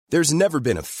There's never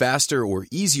been a faster or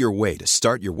easier way to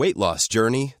start your weight loss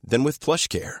journey than with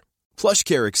PlushCare.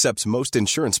 PlushCare accepts most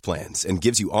insurance plans and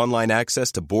gives you online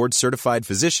access to board-certified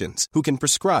physicians who can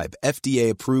prescribe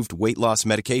FDA-approved weight loss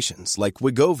medications like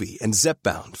Wegovy and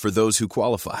Zepbound for those who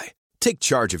qualify. Take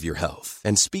charge of your health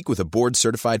and speak with a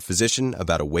board-certified physician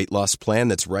about a weight loss plan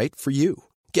that's right for you.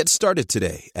 Get started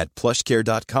today at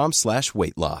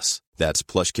plushcare.com/weight loss. That's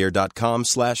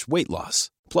plushcare.com/weight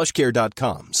loss.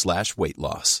 plushcare.com/weight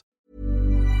loss.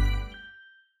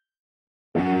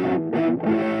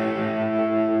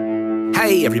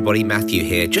 Hey everybody, Matthew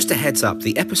here. Just a heads up,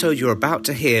 the episode you're about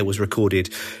to hear was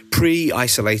recorded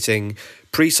pre-isolating,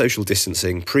 pre-social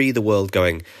distancing, pre the world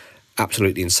going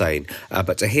absolutely insane.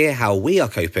 But to hear how we are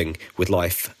coping with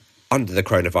life under the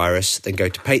coronavirus, then go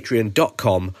to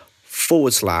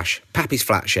patreon.com/Pappy's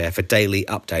Flatshare for daily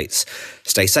updates.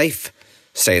 Stay safe,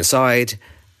 stay inside,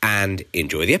 and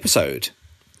enjoy the episode.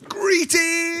 Greetings,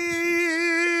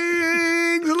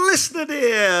 listener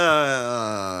dear.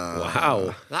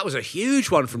 Wow, that was a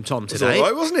huge one from Tom today. All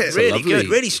right, wasn't it? Really good,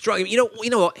 really strong. You know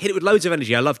what? Hit it with loads of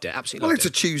energy. I loved it. Absolutely. Well, loved it's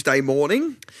a Tuesday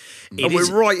morning, and is. we're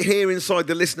right here inside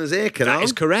the listener's ear canal. That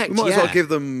is correct. We might as well give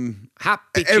them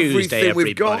Happy everything Tuesday,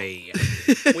 everybody.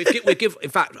 we give.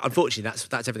 In fact, unfortunately,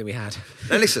 that's everything we had.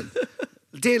 Now listen,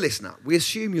 dear listener, we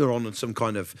assume you're on some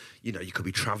kind of, you could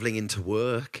be travelling into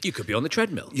work. You could be on the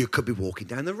treadmill. You could be walking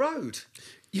down the road.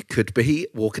 You could be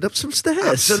walking up some stairs.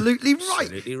 Absolutely right.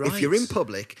 Absolutely right. If you're in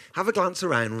public, have a glance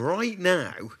around right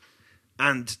now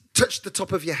and touch the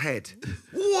top of your head.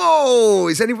 Whoa!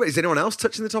 Is anyone else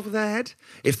touching the top of their head?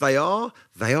 If they are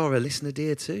a listener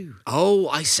dear too.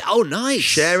 Oh, oh, nice.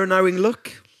 Share a knowing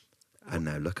look, and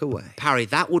now look away. Parry,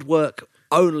 that would work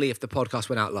only if the podcast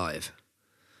went out live.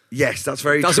 Yes, that's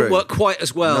very true. Doesn't work quite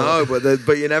as well. No,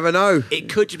 but you never know. It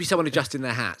could just be someone adjusting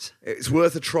their hat. It's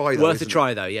worth a try, though. Worth a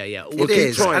try, though. Yeah. We'll It keep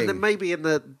is, trying. and then maybe in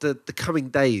the coming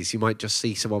days, you might just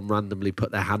see someone randomly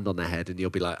put their hand on their head, and you'll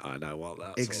be like, "I know what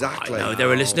that's Exactly. I know,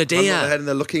 they're a listener Hand on dear. their head and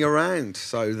they're looking around,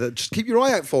 so just keep your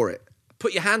eye out for it.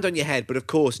 Put your hand on your head, but of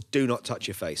course, do not touch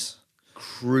your face.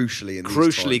 Crucially, in these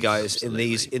Crucially, times. guys, in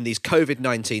these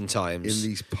COVID-19 times. In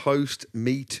these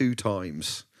post-Me Too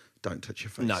times, don't touch your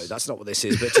face. No, that's not what this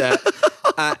is. But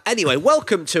anyway,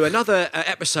 welcome to another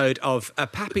episode of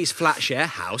Pappy's Flatshare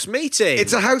House Meeting.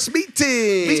 It's a house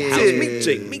meeting.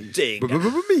 Meeting.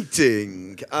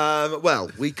 Meeting. Well,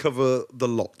 we cover the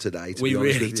lot today. To We be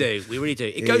honest really with you. do. We really do.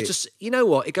 It goes to, you know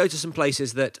what? It goes to some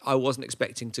places that I wasn't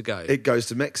expecting to go. It goes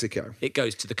to Mexico. It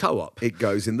goes to the co-op. It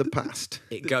goes in the past.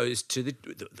 It goes to the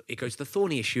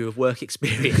thorny issue of work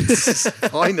experience.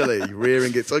 Finally,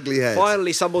 rearing its ugly head.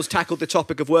 Finally, someone's tackled the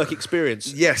topic of work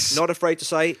experience. Yes. Not afraid to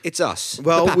say it's us.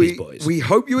 Well, the Pappy's boys. we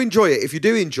hope you enjoy it. If you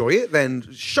do enjoy it, then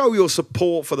show your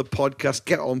support for the podcast.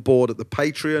 Get on board at the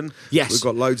Patreon. Yes. We've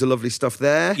got loads of lovely stuff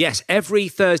there. Yes, every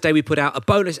Thursday we put out a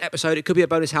bonus episode. It could be a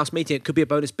bonus house meeting. It could be a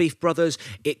bonus Beef Brothers.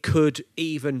 It could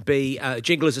even be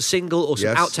Jingle as a Single or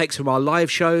some Yes. outtakes from our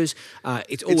live shows.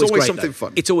 It's always great, something though.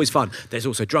 fun. It's always fun. There's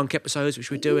also drunk episodes,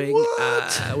 which we're doing.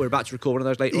 What? We're about to record one of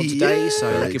those later on today, so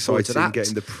Very looking forward to exciting, that.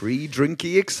 Getting the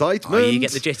pre-drinky excitement. Oh, you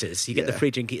get the jitters. You get the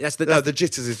pre-drinky. That's the... No, the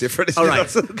jitters is different. All right,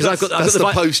 because I've got That's the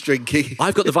the post-drinky.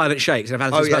 I've got the violent shakes, and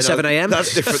I've had them since about 7 a.m.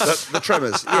 That's different. That's the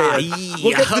tremors. Okay.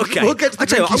 We'll get to the I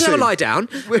tell you what, I'm drinky going to soon. lie down.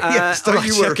 Yes, don't right,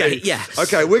 you worry. Okay, yeah.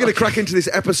 Okay, we're going to crack into this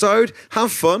episode.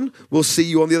 Have fun. We'll see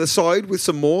you on the other side with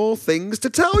some more things to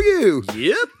tell you.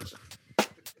 Yep.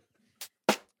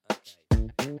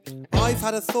 I've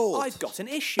had a thought. I've got an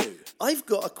issue. I've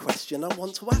got a question I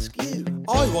want to ask you.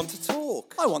 I want to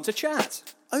talk. I want to chat.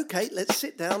 Okay, let's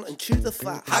sit down and chew the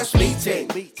fat. House meeting.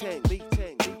 Meeting.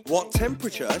 What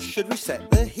temperature should we set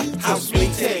the heat? House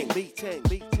meeting. Meeting.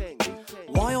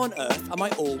 Why on earth am I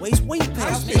always weeping?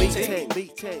 House meeting.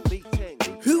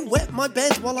 Who wet my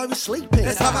bed while I was sleeping?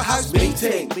 Let's have a house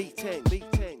meeting. Meeting.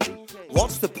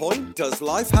 What's the point? Does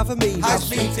life have a meaning? House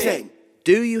meeting.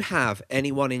 Do you have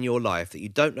anyone in your life that you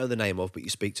don't know the name of but you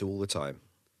speak to all the time?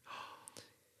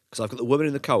 Because I've got the woman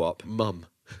in the co-op. Mum.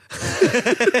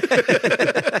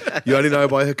 You only know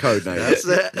by her code name. That's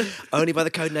it. Only by the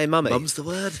code name Mummy. Mum's the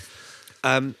word.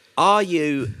 Are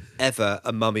you ever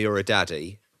a mummy or a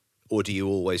daddy? Or do you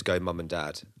always go mum and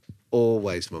dad?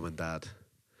 Always mum and dad.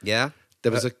 Yeah?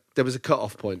 There was a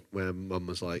cut-off point where Mum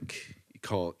was like, "You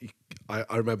can't."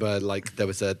 I remember like there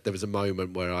was a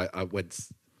moment where I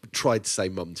tried to say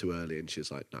Mum too early, and she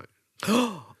was like, "No."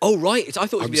 Oh right, I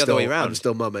thought it was the other way around. I'm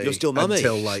still Mummy. You're still Mummy.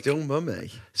 Until like Still mummy.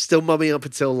 still Mummy up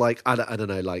until like I don't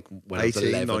know, like when 18, I was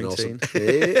 11 or 19.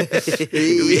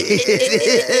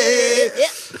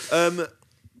 something.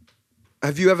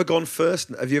 Have you ever gone first?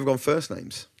 Have you ever gone first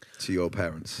names to your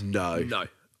parents? No. No.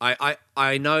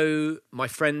 I know my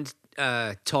friend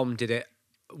Tom did it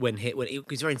when he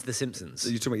was very into The Simpsons.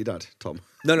 You're talking about your dad, Tom?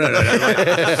 No. Right.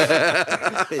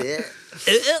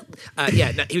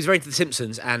 Yeah. No, he was very into The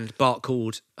Simpsons, and Bart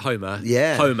called Homer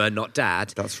Homer, not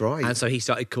Dad. That's right. And so he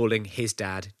started calling his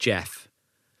dad Jeff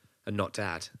and not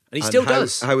Dad. And he still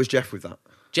does. How was Jeff with that?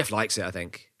 Jeff likes it, I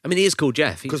think. I mean, he is called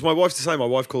Jeff. Because my wife's the same. My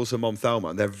wife calls her mum Thelma,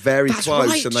 and they're very That's close,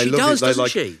 right. and they She love does, it. doesn't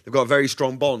she? They've got a very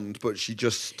strong bond, but she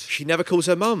just. She never calls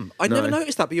her mum. I never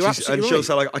noticed that, but you're absolutely and right. she'll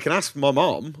say like, "I can ask my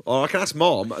mum," or "I can ask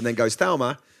mom," and then goes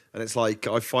Thelma, and it's like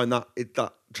I find that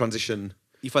that transition.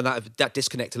 You find that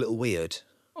disconnect a little weird.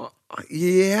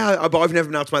 Yeah, but I've never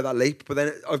been able to make that leap. But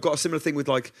then I've got a similar thing with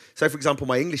like, say for example,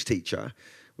 my English teacher,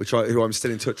 who I'm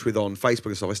still in touch with on Facebook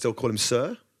and stuff. I still call him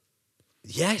Sir.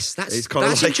 Yes, It's kind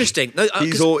of like, interesting. No,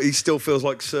 he still feels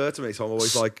like Sir to me, so I'm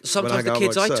always like. Sometimes the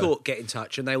kids like, I Sir. taught get in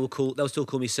touch, and they'll still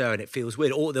call me Sir, and it feels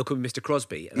weird, or they'll call me Mr.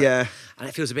 Crosby. And Yeah. and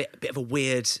it feels a bit of a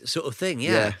weird sort of thing.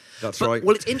 Yeah, Yeah, that's right.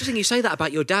 Well, it's interesting you say that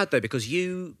about your dad though, because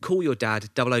you call your dad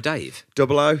 00 Dave.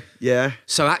 00, yeah.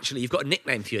 So actually, you've got a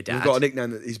nickname for your dad. We've got a nickname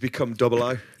that he's become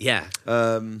 00. Yeah.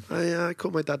 I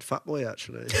call my dad Fat Boy,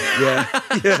 actually. Yeah,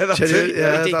 that's it.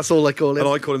 Yeah, that's all I call him. And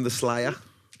I call him the Slayer.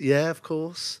 Yeah, of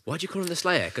course. Why do you call him the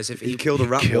Slayer? Because if He killed a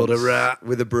rat. killed a once rat.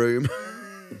 with a broom.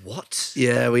 what?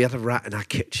 Yeah, we had a rat in our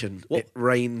kitchen. What? It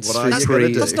rains. What are through you gonna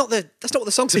trees. do? That's not what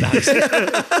the song's about. Is it?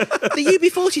 The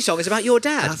UB40 song is about your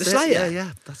dad, That's the it. Slayer.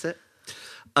 Yeah, that's it.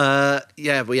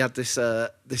 Yeah, we had this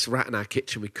rat in our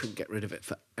kitchen. We couldn't get rid of it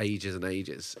for ages and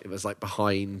ages. It was like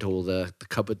behind all the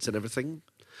cupboards and everything.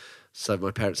 So my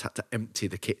parents had to empty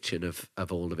the kitchen of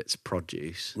all of its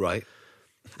produce. Right.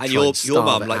 And Try your and starve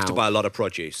mum it likes to out. buy a lot of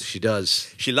produce. She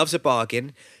does. She loves a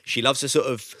bargain. She loves a sort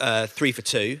of 3 for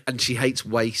 2. And she hates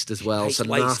waste as well. hates So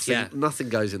waste, nothing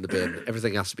goes in the bin.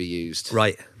 Everything has to be used.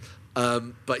 Right.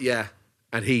 But yeah,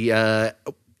 and he.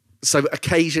 So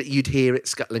occasionally you'd hear it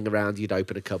scuttling around. You'd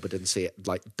open a cupboard and see it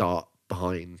like dart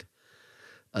behind.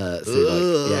 Yeah,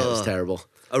 it was terrible.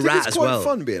 A rat It's as quite well.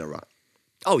 fun being a rat.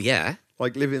 Oh, yeah.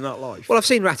 Like living that life. Well, I've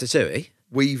seen Ratatouille.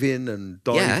 Weaving and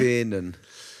diving and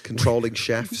controlling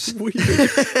chefs.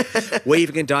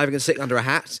 Weaving and diving and sitting under a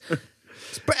hat.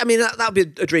 I mean, that would be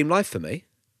a dream life for me.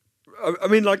 I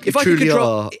mean, like, If I could Truly control...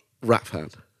 are rat fan.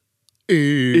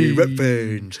 Yeah,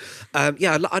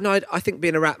 I know. I think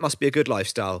being a rat must be a good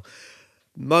lifestyle.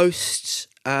 Most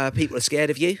people are scared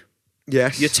of you.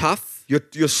 yes. You're tough.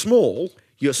 You're small.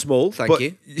 You're small. Thank but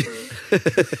you.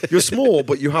 You're small,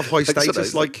 but you have high Thanks for status.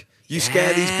 those. Like you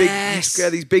scare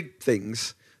these big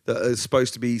things that are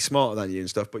supposed to be smarter than you and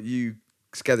stuff, but you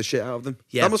scare the shit out of them.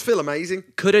 Yeah. That must feel amazing.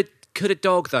 Could a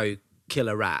dog though kill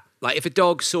a rat? Like if a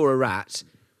dog saw a rat,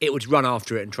 it would run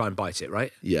after it and try and bite it,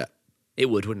 right? Yeah, It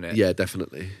would, wouldn't it? yeah,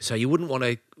 definitely. So you wouldn't want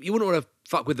to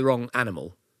fuck with the wrong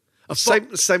animal. A Same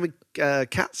with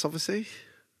cats, obviously.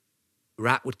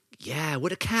 rat would. Yeah.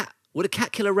 Would a cat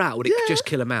kill a rat? Or would it just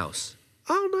kill a mouse?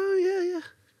 Oh no, yeah.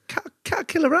 Cat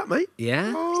kill a rat, mate. Yeah.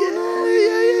 Yeah,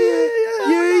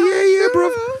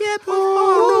 bruv. Yeah, bruv.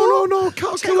 Oh, no,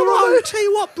 can't kill a rat. I'll tell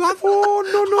you what, bruv. Oh,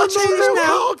 no, I'll tell you this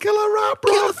now. can't kill a rat,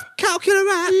 bruv. Cow kill a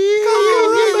rat. Yeah.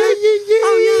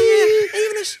 Oh yeah.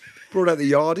 Even as Brought out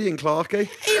the Yardie and Clarky.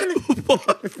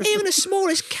 even the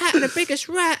smallest cat and the biggest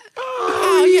rat.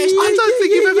 Oh yes. I don't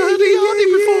think you've ever heard of Yardie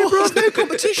before. There's no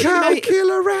competition, Can't mate. kill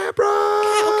a rat, bruv.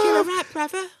 Cow kill a rat,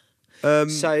 brother.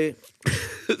 So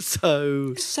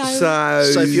So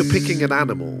if you're picking an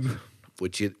animal,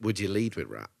 would you lead with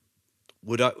rat?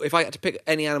 Would I, if I had to pick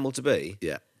any animal to be?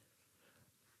 Yeah.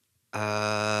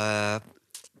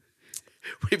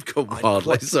 We've gone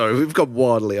wildly. Sorry, we've gone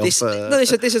wildly off. This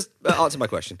is answer my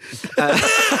question.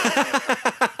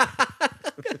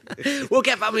 We'll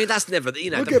get back. I mean, that's never.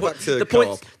 We'll get back to the carp.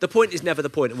 point. The point is never the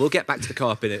point, and we'll get back to the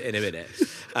carp in a minute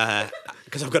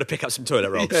because I've got to pick up some toilet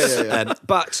roll. Yeah.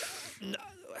 But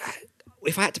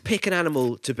if I had to pick an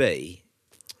animal to be,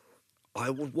 I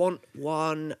would want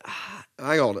one.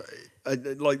 Hang on.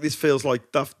 Like this feels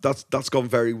like that's gone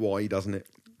very wide, hasn't it?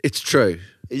 It's true.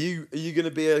 Are you going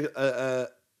to be are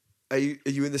you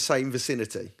in the same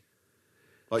vicinity?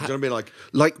 Like, do you know what I mean?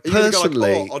 Like are you gonna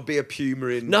personally, go like, I'd be a puma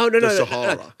in No. the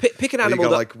Sahara. Pick an Or you animal go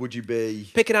that like, would you be?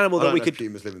 pick an animal I that don't we know could if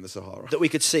pumas live in the Sahara. that we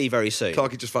could see very soon.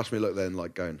 Clarky just flashed me a look then,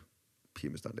 like going,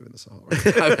 pumas don't live in the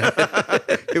Sahara.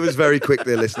 It was very quick,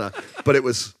 dear listener, but it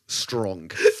was strong.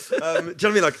 Do you know what I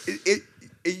mean? Like,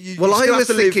 you Well, I still was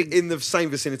have to live thinking- in the same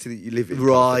vicinity that you live in,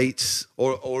 right?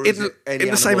 Or is it any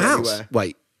in the same animal house. anywhere?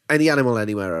 Wait, any animal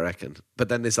anywhere, I reckon. But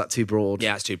then is that too broad?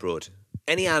 Yeah, it's too broad.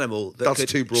 Any animal that That's could,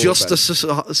 too broad. Just Ben.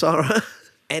 a Sahara.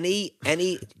 any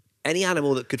Any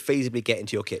animal that could feasibly get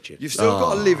into your kitchen. You've still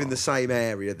got to live in the same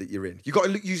area that you're in. You've got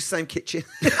to use the same kitchen.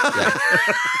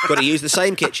 Got to use the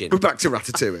same kitchen. We're back to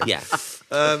Ratatouille. Yeah.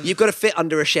 You've got to fit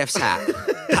under a chef's hat.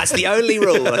 That's the only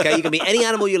rule, okay? You can be any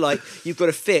animal you like. You've got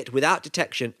to fit without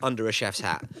detection under a chef's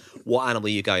hat. What animal are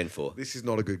you going for? This is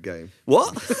not a good game.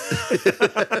 What?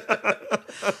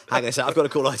 Hang on a sec. I've got to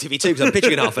call ITV2 because I'm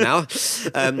pitching in half an hour.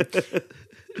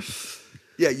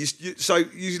 Yeah, so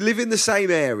you live in the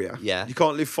same area. Yeah. You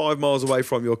can't live 5 miles away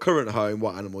from your current home.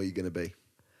 What animal are you going to be?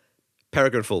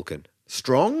 Peregrine falcon.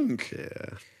 Strong.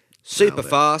 Yeah. Super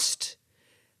fast.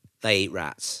 They eat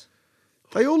rats.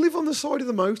 They all live on the side of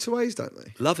the motorways, don't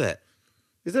they? Love it.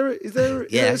 Is there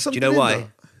Yeah. Do something you know in why? that?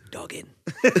 Dogging.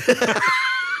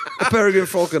 A peregrine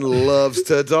falcon loves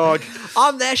to dog.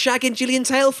 I'm there shagging Gillian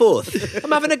Tailforth.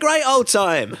 I'm having a great old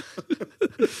time.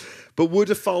 But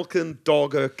would a falcon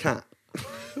dog a cat?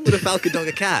 Would a falcon dog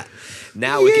a cat?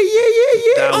 Now Yeah. we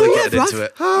get... Now we're getting bruv. into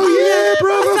it. Oh, yeah,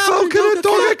 brother. a Falcon a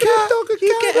dog a cat.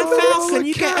 You get a falcon,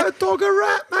 you cat, get a dog a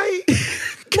rat, mate.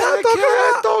 Cat, dog, a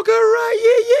rat. dog a rat.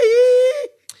 Yeah.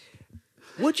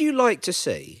 Would you like to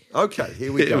see... Okay,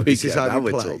 here we Here go. we This is go. how Now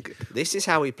we we're play. talking. This is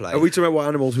how we play. Are we talking about what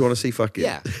animals we want to see fucking?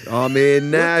 Yeah. I'm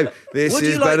in now. This Would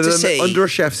is you like better to than see under a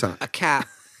chef's hat. a cat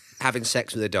having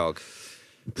sex with a dog?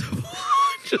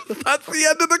 That's the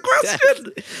end of the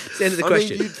question. It's the end of the I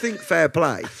question. mean, you'd think fair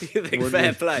play. You think wouldn't fair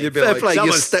you? play. You'd be Fair like, play. You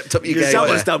someone's- stepped up your game.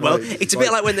 Someone's there. done well. Right. It's a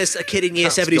bit like when there's a kid in year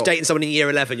Cat's 7 who's got- dating someone in year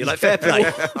 11. You're like, fair play.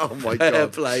 Oh my Fair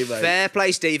god. play, mate. Fair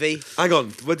play, Stevie. Hang on.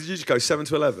 What did you just go? 7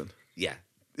 to 11. Yeah.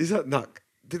 Is that not?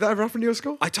 Did that ever happen to your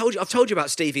school? I've told you about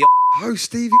Stevie. Oh,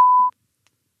 Stevie.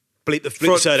 Bleep the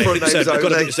surname. Bleep the names surname. I've got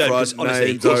to bleep only. the surname. 'Cause Front honestly,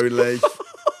 names only.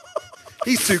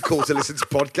 He's too cool to listen to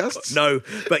podcasts. no,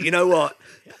 but you know what?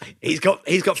 He's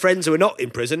got friends who are not in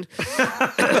prison.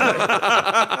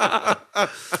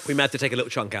 We may have to take a little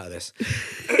chunk out of this.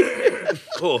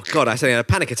 Oh God, I suddenly had a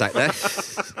panic attack there.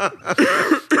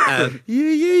 Yeah.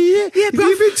 You've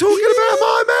been talking about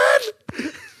my man.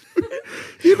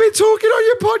 You've been talking on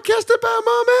your podcast about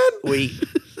my man.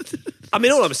 I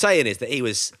mean, all I'm saying is that he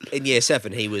was in year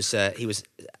 7. He was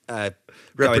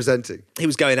Representing. He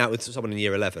was going out with someone in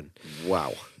year 11.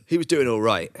 Wow. He was doing all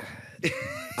right.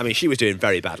 I mean, she was doing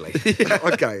very badly.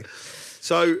 Okay.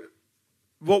 So,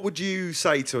 what would you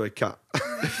say to a cat?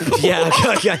 Yeah,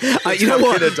 okay. You know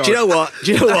what? Fucking a dog. Do you know what?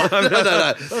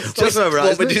 No. Just over,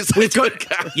 What would isn't you it? say We've to a got,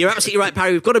 cat? you're absolutely right,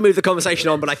 Parry. We've got to move the conversation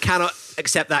on, but I cannot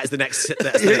accept that as the next.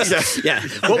 Yeah.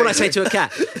 What would I say to a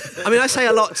cat? I mean, I say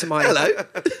a lot to my. Hello.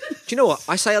 Do you know what?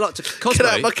 I say a lot to Cosmo. Get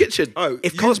out of my kitchen. Oh,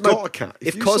 If you've Cosmo got a cat.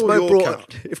 If you saw Cosmo your brought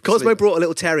cat if Cosmo sleep, brought a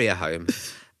little terrier home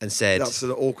and said, that's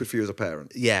awkward for you as a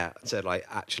parent. yeah, said like,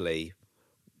 actually,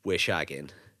 we're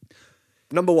shagging.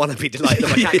 Number one, I'd be delighted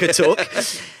that my cat could talk.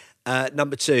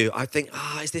 Number two, I think,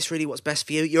 is this really what's best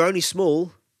for you? You're only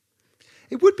small.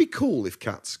 It would be cool if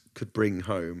cats could bring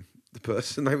home the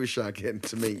person they were shagging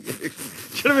to meet you. Do you know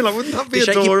what I mean? Like, wouldn't that be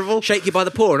adorable? Shake you by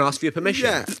the paw and ask for your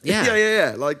permission.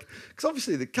 Yeah. Like, because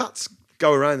obviously the cats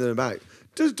go around and about.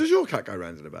 Does your cat go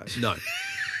around and about? No.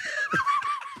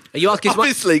 Are you asking?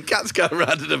 Obviously, cats go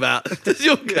around and about. Does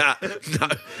your cat? No.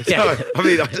 Yeah. No, I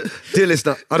mean, dear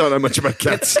listener, I don't know much about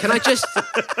cats. Can I just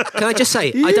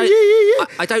say Yeah.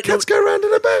 I don't Cats go around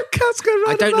and about. Cats go around.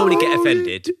 I don't and normally about. get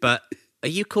offended, but are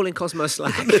you calling Cosmo a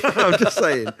slag? I'm just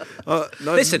saying. No,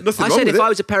 Listen, nothing I wrong said with if it. I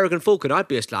was a peregrine falcon, I'd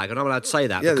be a slag, and I'm allowed to say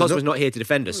that. Yeah, but there's Cosmo's not here to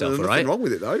defend herself, There's all nothing right? wrong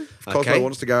with it though. If Okay. Cosmo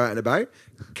wants to go out and about,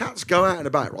 cats go out and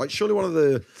about, right? Surely one of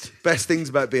the best things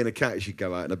about being a cat is you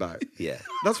go out and about. Yeah.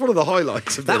 That's one of the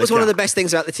highlights of That being was a one of the cat. best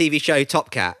things about the TV show Top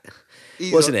Cat,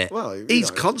 He's wasn't a- it? Well, you He's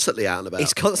know. constantly out and about.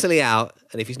 He's constantly out,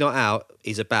 and if he's not out,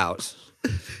 he's about.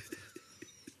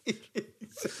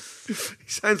 He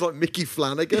sounds like Mickey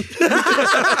Flanagan.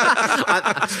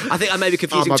 I think I may be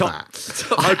confusing I'm Top.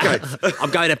 Okay.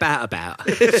 I'm going about.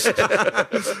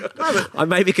 I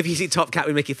may be confusing Top Cat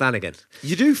with Mickey Flanagan.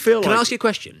 You do feel Can like... I ask you a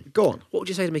question? Go on. What would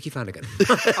you say to Mickey Flanagan?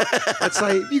 I'd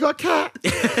say, you got a cat.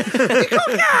 You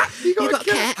got a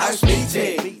cat. House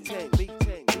meeting.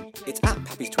 It's at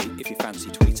Pappy's Tweet if you fancy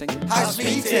tweeting. House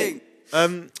meeting.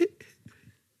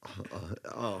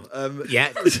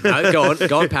 Yeah. No,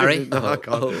 go on, Parry. No, I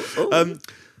can't.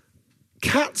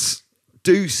 Cats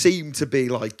do seem to be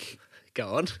like...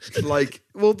 Go on.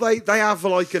 Well, they have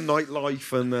like a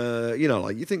nightlife, and you know,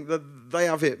 like you think that they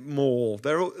have it more.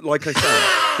 They're all- like I say,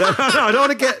 I don't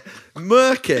want to get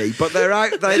murky, but they're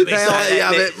out. They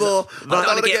have it more. I don't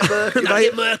want to get murky. Don't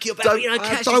get murky about, you know, I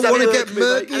cats don't just have want to a get bit-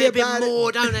 murky have a bit about more,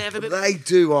 it. don't they? Have a bit. They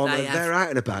do, aren't They they? have- They're out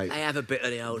and about. They have a bit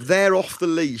of the old. They're off the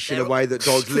leash in a way that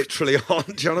dogs literally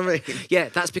aren't. Do you know what I mean? Yeah,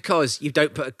 that's because you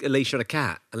don't put a leash on a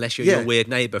cat unless you're your weird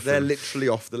neighbour. They're literally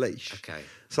off the leash. Okay.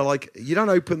 So like, you don't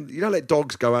let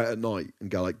dogs go out at night and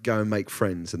go and make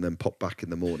friends and then pop back in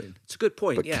the morning. It's a good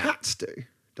point. But yeah, cats do,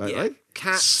 don't yeah. they?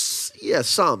 Cats, Yeah,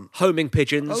 some. homing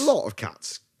pigeons, A lot of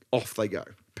cats. Off they go.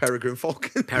 Peregrine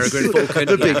falcon. Peregrine falcon,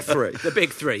 the yeah. big three. The big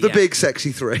three. The yeah. big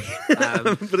sexy three.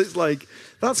 But it's like,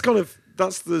 that's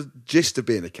the gist of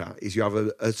being a cat, is you have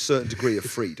a certain degree of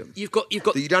freedom You've got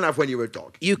that you don't have when you're a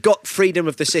dog. you've got freedom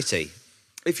of the city.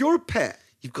 If you're a pet,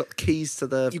 You've got keys to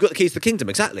the. You've got the keys to the kingdom.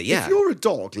 Exactly. Yeah. if you're a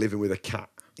dog living with a cat,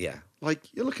 yeah. like,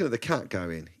 you're looking at the cat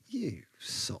going, you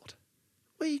sod.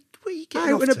 Where you getting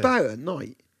Out off and to? about at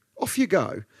night. Off you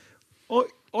go.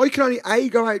 I can only, A,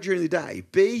 go out during the day,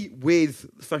 B, with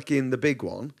fucking the big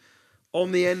one,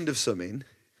 on the end of something.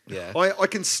 Yeah. I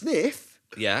can sniff.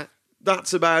 Yeah.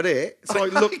 That's about it. It's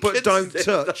like, look but don't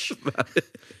touch. You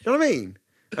know what I mean?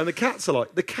 And the cats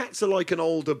are like an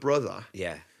older brother,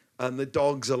 Yeah. and the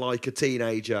dogs are like a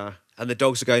teenager. And the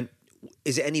dogs are going,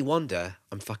 is it any wonder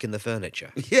I'm fucking the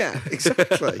furniture? Yeah,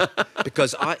 exactly.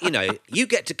 Because you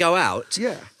get to go out.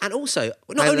 Yeah. And also, not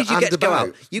And- only do you and get to go about.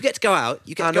 out, you get to go out,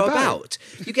 you get And to go about. about.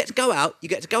 You get to go out, you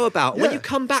get to go about. When Yeah. you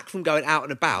come back from going out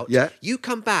and about, Yeah. you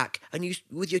come back and you,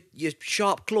 with your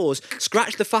sharp claws,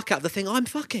 scratch the fuck out of the thing I'm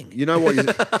fucking. You know what?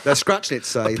 They're scratching it to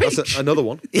say, that's peach. another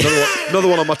one. Another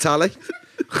one on my tally.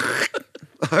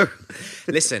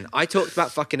 Listen, I talked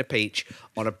about fucking a peach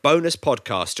on a bonus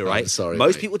podcast, all right? sorry,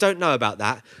 Most mate. people don't know about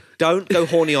that. Don't go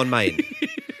horny on Maine.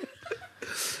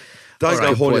 Don't go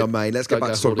Good horny point. on Maine. Let's get Don't back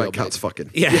go to talking horny about on cats Maine.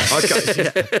 fucking. Yeah.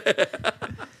 Okay.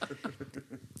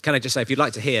 Can I just say, if you'd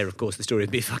like to hear, of course, the story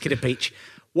of me fucking a peach,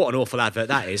 what an awful advert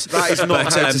that is. That is not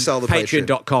how to sell the Patreon.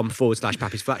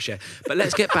 Patreon.com/Pappy's Flatshare. But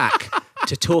let's get back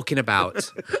to talking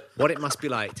about what it must be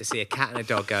like to see a cat and a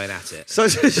dog going at it. So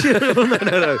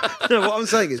no. What I'm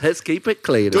saying is, Let's keep it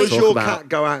clean. does and talk your about. cat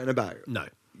go out and about? No.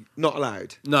 Not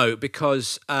allowed. No,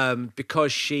 because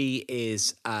she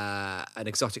is an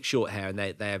exotic short hair and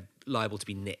they're liable to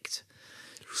be nicked.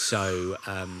 So,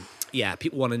 yeah,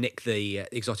 people want to nick the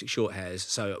exotic short hairs.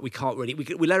 So we can't really...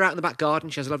 We let her out in the back garden.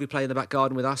 She has a lovely play in the back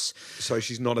garden with us. So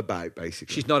she's not about,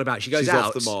 basically. She's not about... She goes She's out...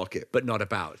 off the market. But not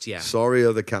about, yeah. Sorry,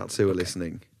 other cats who are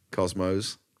listening.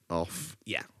 Cosmos, off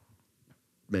Yeah.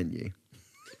 menu.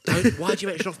 Why do you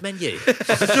mention off menu?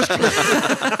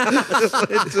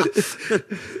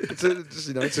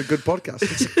 It's a good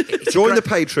podcast. Join the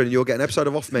Patreon and you'll get an episode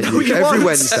of Off Menu you every won't.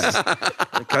 Wednesday.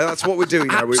 Okay, that's what we're doing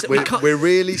now. Absolutely. We're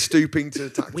really stooping to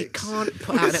tactics. We can't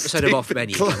put out an episode of off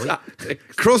menu, can we?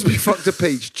 Crosby fucked a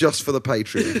peach just for the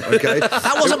Patreon, okay?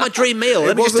 That wasn't my dream meal.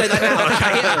 Let me just say that now,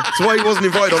 okay? That's why he wasn't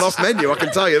invited on Off Menu, I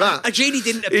can tell you that. A genie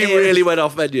didn't He appear. really went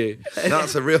off menu.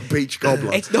 That's a real peach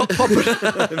gobbler. It's not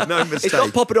poppadoms. No mistake. It's not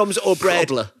poppadoms or bread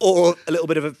Cobbler. or a little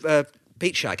bit of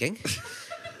peach shagging.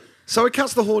 So a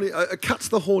cat's the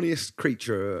horniest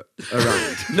creature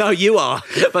around. No, you are,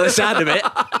 by the sound of it.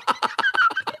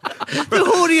 The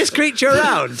horniest creature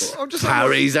around. I'm just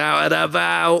Harry's out and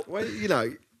about. Well,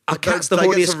 A cat's the they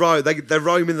get horniest- to roam. They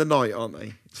roam in the night, aren't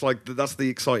they? It's like that's the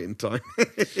exciting time.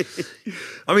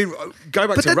 I mean, go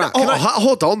back But to then, rat.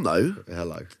 hold on though.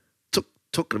 Hello.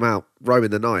 Talking about roaming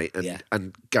the night and, Yeah.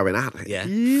 and going at it. Yeah.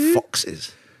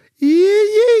 Foxes. Yeah,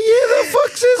 the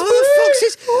foxes.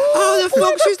 Oh, the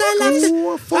foxes, they love the...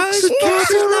 Oh, foxes, the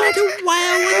foxes love to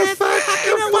wail when they're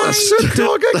fucking away. That's a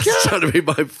dog, a That's cat. trying to be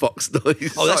my fox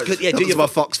noise. Oh, that's good. Yeah, that do was your my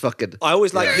fox fucking. I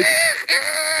always like...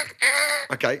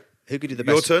 Okay, Who could do the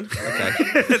your best? turn.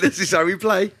 Okay. This is how we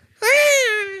play.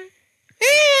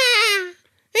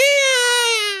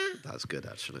 That's good,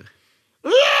 actually.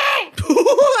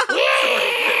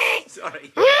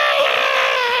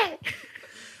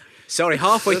 Sorry,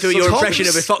 halfway through your impression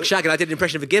of a fox shagging, I did an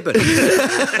impression of a gibbon.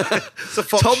 It's a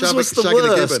fox Tom's was the shagging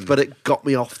a worst, gibbon. but it got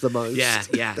me off the most. Yeah,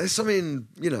 yeah. There's something,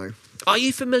 Are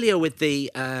you familiar with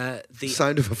the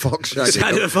sound of a fox shagging.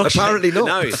 sound of a fox? Apparently not.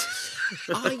 No.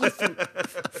 Are you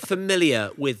familiar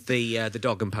with the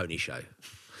Dog and Pony Show?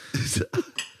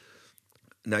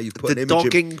 Now you've put The an image.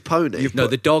 dogging pony. No,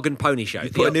 the Dog and Pony Show.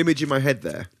 Put an image in my head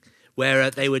there.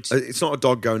 Where they would. It's not a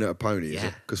dog going at a pony, is Yeah.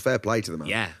 it? Because fair play to the man.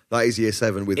 Yeah. That is year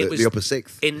 7 with It the was upper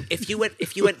 6th. if you went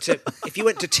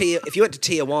to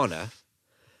Tijuana.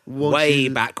 Way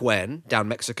back when, down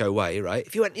Mexico way, right?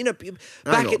 If you went,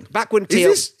 back when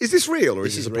Is this real or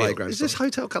is This this a is real. playground? Is this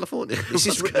Hotel California? this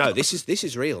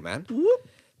is real, man.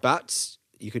 But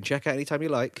you can check out anytime you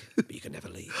like, but you can never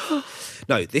leave.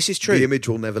 No, this is true. The image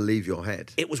will never leave your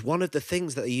head. It was one of the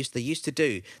things that they used to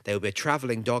do. There would be a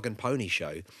travelling dog and pony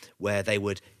show where they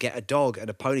would get a dog and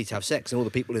a pony to have sex, and all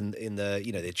the people in the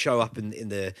they'd show up in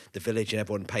the village, and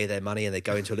everyone would pay their money, and they'd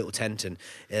go into a little tent, and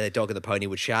the dog and the pony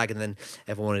would shag, and then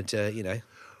everyone wanted to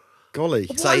Golly.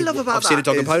 say, I love about I've seen a that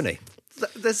dog and is- pony.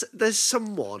 there's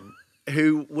someone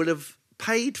who would have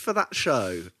paid for that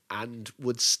show and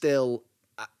would still,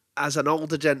 as an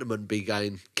older gentleman, be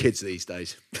going, kids these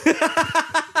days.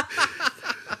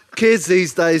 Kids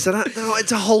these days, they're not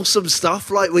into wholesome stuff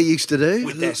like we used to do.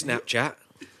 With their Snapchat.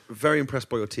 Very impressed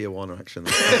by your Tijuana action.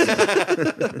 What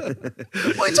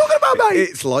are you talking about, mate?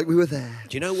 It's like we were there.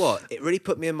 Do you know what? It really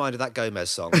put me in mind of that Gomez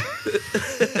song.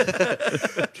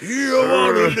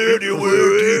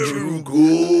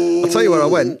 I'll tell you where I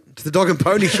went. To the Dog and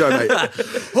Pony Show, mate.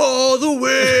 All the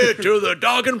way to the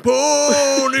Dog and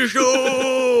Pony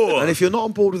Show. And if you're not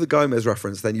on board with the Gomez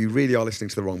reference, then you really are listening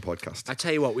to the wrong podcast. I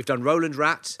tell you what, we've done Roland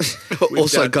Rat.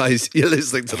 Also, guys, you're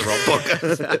listening to the wrong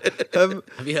podcast.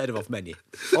 Have you heard of Off Menu?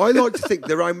 I like to think,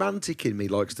 the romantic in me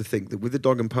likes to think that with the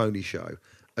Dog and Pony Show,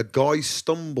 a guy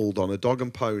stumbled on a dog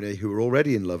and pony who were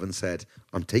already in love and said,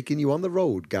 I'm taking you on the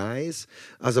road, guys,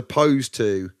 as opposed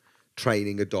to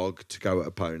training a dog to go at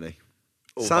a pony.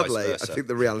 Or Sadly, vice I versa. think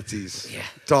the reality's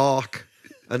dark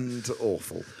and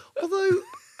awful. Although,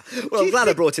 Well, I'm glad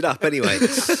I brought it up anyway.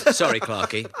 Sorry,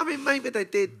 Clarky. I mean, maybe they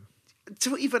did.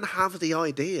 To even have the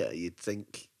idea, you'd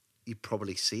think you'd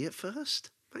probably see it first,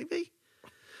 maybe?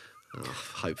 Oh,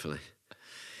 hopefully.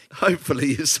 Hopefully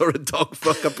you saw a dog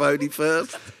fuck a pony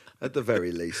first. At the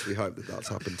very least, we hope that that's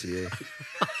happened to you.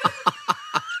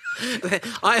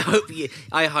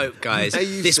 I hope, guys, Are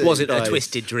you this serious? wasn't a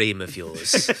twisted dream of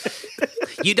yours.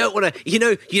 You don't want to, you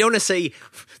don't want to see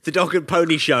the Dog and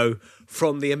Pony Show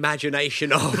from the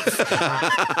imagination of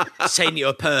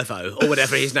Senor Pervo or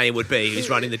whatever his name would be, who's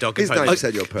running the Dog and His Pony. name's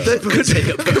Senor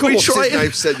Pervo. Can we What's try his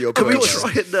name? Senor Can we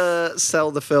Pervo. try and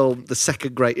sell the film The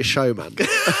Second Greatest Showman?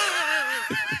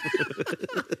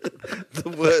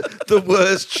 The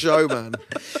worst showman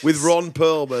with Ron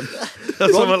Perlman.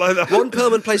 Something like that. Ron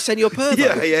Perlman plays Senor Pervo.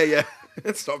 Yeah.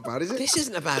 It's not bad, is it? This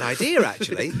isn't a bad idea,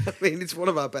 actually. I mean, it's one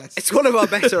of our best. It's one of our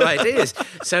better ideas.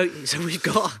 So we've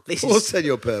got this. Or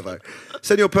Senor Pervo.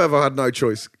 Senor Pervo had no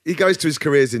choice. He goes to his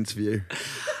careers interview.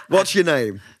 What's your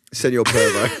name? Senor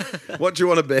Pervo. What do you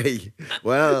want to be?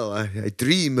 Well, I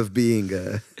dream of being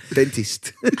a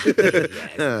dentist.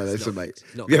 That's a mate.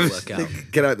 not You gonna ever- work out.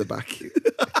 Get out the back.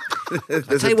 There's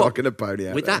tell a you what, dog and a pony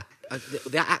out with there.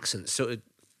 that accent, sort of.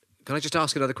 Can I just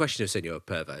ask another question of Senor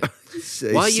Pervo?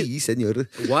 Why senor?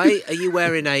 Why are you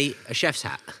wearing a chef's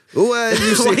hat? Oh,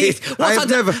 you see, What's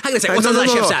under- hang on a second, what's under that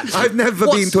chef's hat? I've never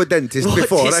What's- been to a dentist what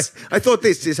before. is- I thought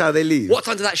this is how they leave. What's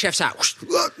under that chef's hat?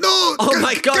 What? No! Oh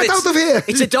my God! Get out of here!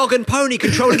 It's a dog and pony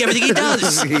controlling everything he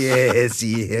does. Yes.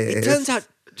 It turns out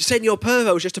Senor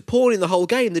Pervo was just a pawn in the whole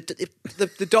game.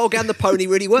 The dog and the pony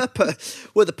really were the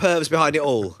pervs behind it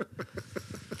all.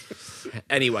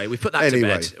 Anyway, we put that to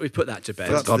bed. We put that to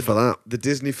bed. That's God for that. The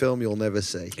Disney film you'll never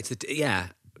see. It's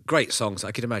great songs.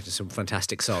 I could imagine some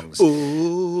fantastic songs.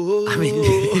 Ooh. I mean,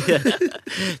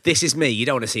 This Is Me. You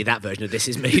don't want to see that version of This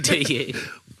Is Me, do you?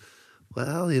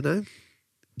 Well,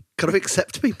 got to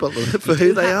accept people for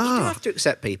who they You do are. have to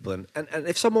accept people, and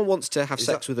if someone wants to have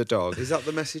sex with a dog, Is that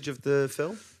the message of the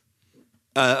film?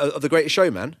 of The Greatest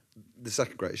Showman, The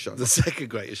second greatest show. The Second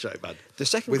Greatest Showman. the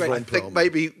second With great. Ron I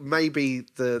think maybe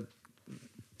the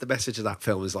message of that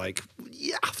film is like,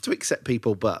 you have to accept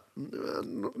people, but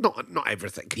not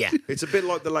everything. Yeah. It's a bit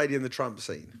like the Lady and the Tramp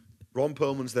scene. Ron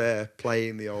Perlman's there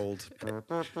playing the old.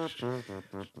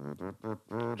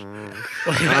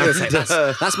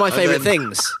 That's my favourite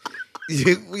things.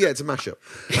 Yeah, it's a mashup.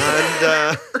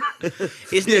 And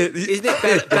Isn't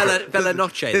it Bella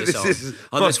Noche, the This song? is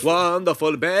On my- this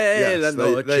wonderful Bella yes,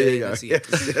 Noche. there you go. That's-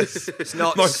 Yes. It's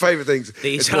not my favourite things.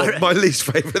 These It's are- my least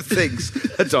favourite things.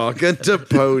 A dog and a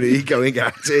pony going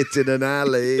at it in an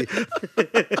alley.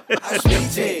 House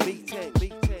meeting.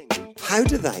 How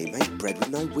do they make bread with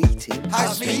no wheat in?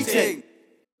 House meeting.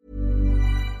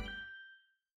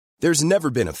 There's never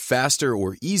been a faster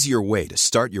or easier way to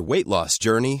start your weight loss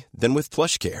journey than with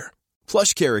PlushCare.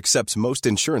 PlushCare accepts most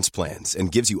insurance plans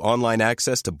and gives you online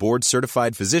access to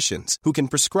board-certified physicians who can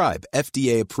prescribe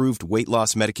FDA-approved weight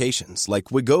loss medications like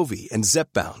Wegovy and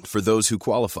Zepbound for those who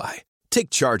qualify. Take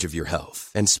charge of your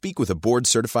health and speak with a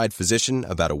board-certified physician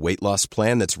about a weight loss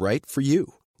plan that's right for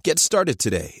you. Get started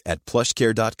today at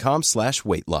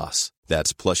plushcare.com/weight loss.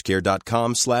 That's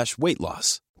plushcare.com/weight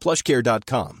loss.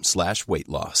 plushcare.com/weight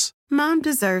loss. Mom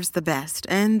deserves the best,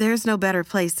 and there's no better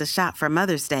place to shop for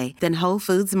Mother's Day than Whole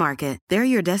Foods Market. They're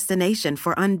your destination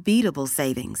for unbeatable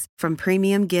savings, from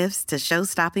premium gifts to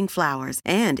show-stopping flowers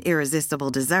and irresistible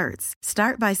desserts.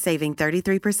 Start by saving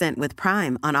 33% with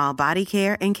Prime on all body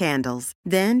care and candles.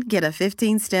 Then get a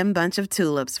 15-stem bunch of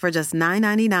tulips for just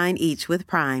 $9.99 each with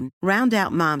Prime. Round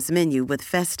out Mom's menu with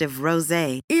festive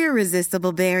rosé,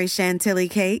 irresistible berry chantilly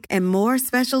cake, and more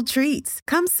special treats.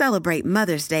 Come celebrate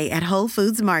Mother's Day at Whole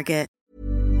Foods Market.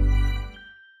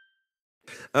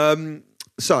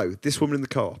 So, this woman in the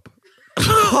co-op.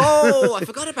 Oh, I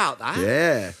forgot about that.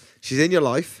 Yeah. She's in your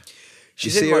life.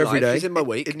 She's you see in her my every life. day. She's in my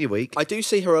week. In your week. I do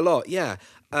see her a lot, yeah.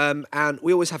 And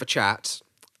we always have a chat.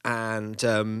 And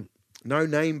No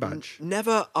name badge.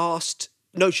 never asked.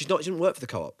 No, she's not. She doesn't work for the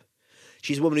co-op.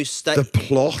 She's a woman who stays. The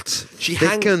plot She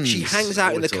thickens. hangs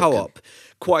out in the co-op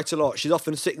quite a lot. She's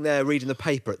often sitting there reading the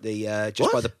paper at the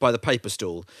just by the paper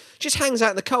stall. Just hangs out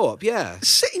in the co-op. Yeah,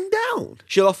 Sitting down.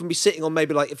 she'll often be sitting on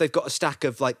maybe like if they've got a stack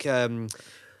of like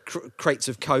crates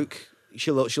of Coke.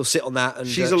 She'll sit on that and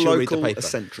She's a she'll read the local paper.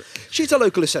 eccentric. She's a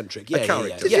local eccentric. Yeah, yeah, character.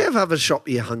 yeah. Did you ever have a shop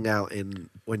you hung out in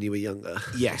when you were younger?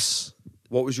 Yes,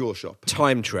 What was your shop?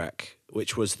 Time Trek,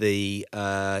 which was the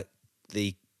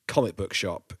comic book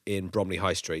shop in Bromley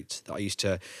High Street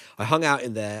that I hung out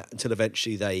in there until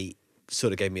eventually they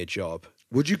sort of gave me a job.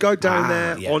 Would you go down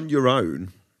there yeah. on your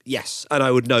own? Yes, and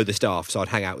I would know the staff, so I'd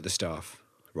hang out with the staff.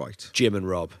 Right. Jim and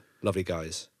Rob, lovely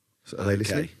guys. So are they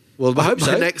listening? Well, I hope my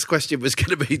so. next question was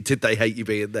going to be, did they hate you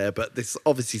being there? But this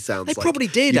obviously sounds They like probably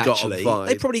did, you got on actually. fine.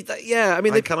 They probably, yeah. I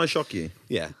mean, Hey, can I shock you?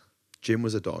 yeah. Jim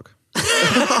was a dog.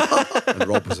 And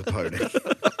Rob was a pony.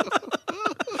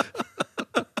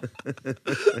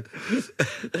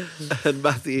 And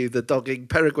Matthew, the dogging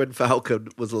peregrine falcon,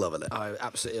 was loving it. I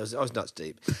absolutely, I was nuts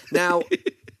deep. Now,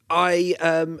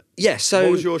 so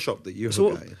What was your shop that you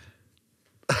So- hung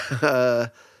out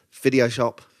in? Video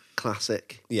shop,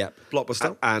 classic. yeah.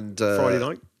 Blockbuster? And Friday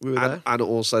night, we were and, there. and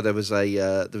also there was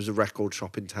a record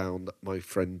shop in town that my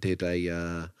friend did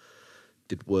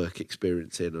work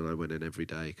experience in, and I went in every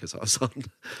day because I was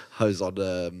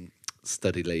on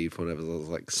study leave whenever I was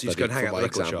like So you just studying go and hang for out my at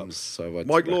record exams. shops? So I went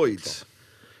Mike to record Lloyd's. shop.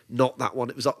 Not that one.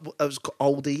 It was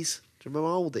called Oldies. Do you remember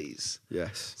Oldies?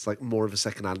 Yes. It's like more of a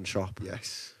second-hand shop.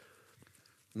 Yes.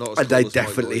 Not as And cool they as Mike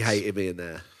definitely Lloyd's. hated me in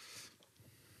there.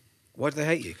 Why did they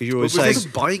hate you? Because you were Was always this-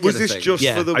 saying, buying was this anything. just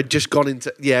Yeah. for the... I'd just gone into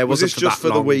it Was wasn't this just that for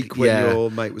the long. week when Yeah.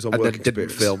 your mate was on and work then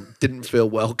experience? didn't feel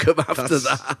welcome after That's-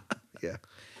 that. Yeah.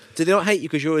 did they not hate you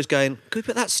because you're always going, could we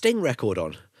put that Sting record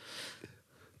on?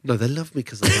 No, they love me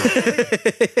because of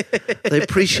that. They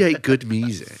appreciate good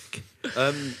music.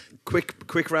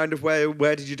 Quick round of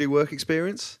where did you do work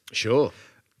experience? Sure.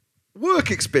 Work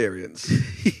experience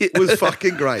was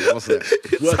fucking great, wasn't it?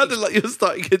 It sounded like you were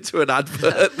starting into an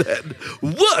advert then.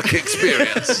 Work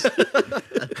experience.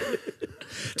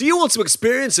 Do you want some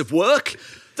experience of work?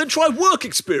 Then try work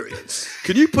experience.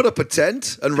 Can you put up a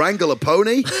tent and wrangle a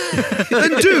pony?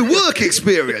 Then do work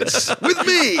experience with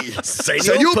me,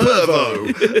 Senor Pervo.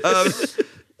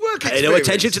 Work Pay experience. no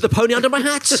attention to the pony under my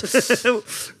hat.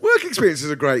 Work experience is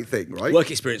a great thing, right?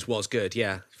 Work experience was good,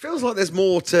 yeah. Feels like there's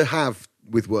more to have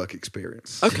with work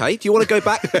experience. Okay, do you want to go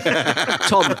back?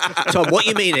 Tom, what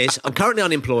you mean is, I'm currently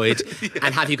unemployed,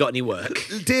 and have you got any work?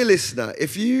 Dear listener,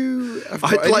 if you have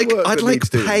got I'd any work like that needs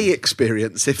doing- pay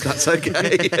experience if that's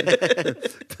okay.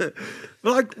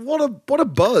 like what a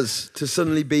buzz to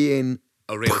suddenly be in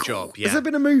A real job, Has there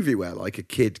been a movie where like a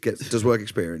kid does work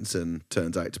experience and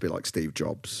turns out to be like Steve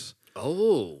Jobs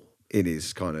Oh. in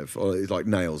his kind of, or he like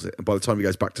nails it, and by the time he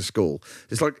goes back to school,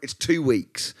 it's 2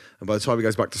 weeks, and by the time he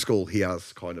goes back to school, he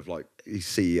has kind of like he's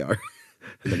CEO,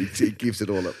 and then he gives it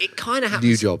all up. It kind of happens.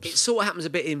 New jobs. It sort of happens a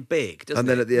bit in Big, doesn't And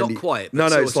then it? at the Not end, quite. No,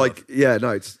 but it's sort like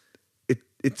of.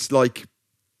 it's like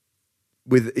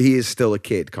with he is still a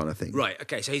kid kind of thing. Right,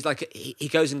 okay, so he's like, he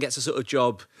goes and gets a sort of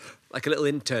job, like a little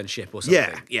internship or something.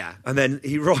 Yeah, Yeah. and then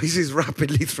he rises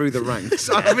rapidly through the ranks.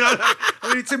 I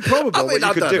mean, it's improbable that you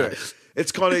I could don't do know. it.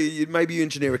 It's kind of maybe you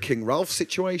engineer a King Ralph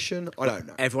situation. I don't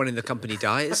know. Everyone in the company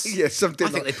dies. Yeah, something I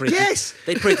think like- they pretty, Yes!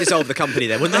 they pretty dissolve the company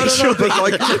then, wouldn't No, they? no, no, but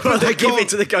like, Rather they than give can't- it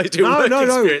to the guys doing work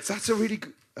experience. That's a really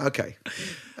good. Okay,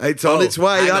 it's on its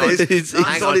way. hang That on. is. It's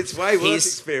Hang on its way. Work He's-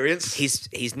 experience.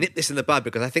 He's nipped this in the bud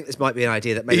because I think this might be an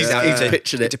idea that maybe He's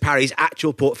pitching it. to Parry's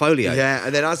actual portfolio. Yeah,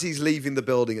 and then as he's leaving the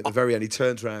building at the very end, he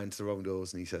turns around to the Robin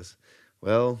doors and he says,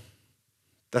 "Well,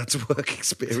 that's work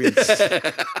experience."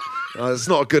 It's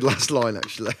not a good last line,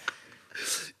 actually.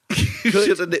 You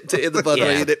should have nipped it in the bud Yeah.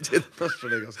 where you nipped it. That's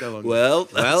funny. What's going on? Well,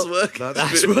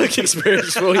 that's work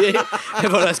experience for you.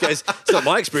 Everyone else goes, it's not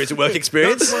my experience of work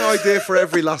experience. That's my idea for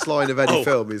every last line of any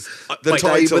film is the wait,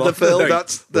 title name of the film.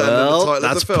 That's the Well, title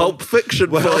that's of the film. Pulp Fiction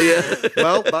for you.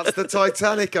 Well, that's the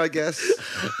Titanic, I guess.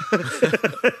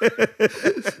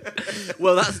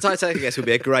 Well, that's the Titanic, I guess, would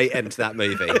be a great end to that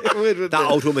movie. wouldn't That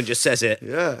it? old woman just says it.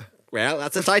 Yeah. Well,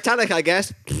 that's the Titanic, I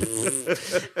guess.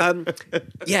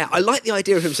 Yeah, I like the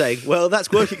idea of him saying, well,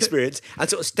 that's work experience, and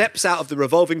sort of steps out of the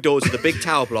revolving doors of the big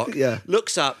tower block, Yeah.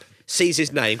 looks up, sees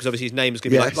his name, because obviously his name is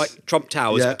going to be Yes. like Trump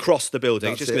Towers Yeah. across the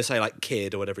building. That's He's just going it. to say like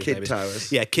Kid or whatever his Kid name is.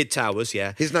 Towers. Yeah, Kid Towers,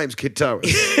 yeah. His name's Kid Towers.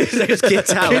 His name's Kid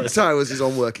Towers. Kid Towers is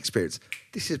on work experience.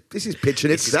 This is pitching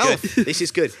itself. This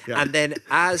is good. And then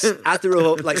as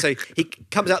the so he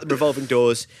comes out the revolving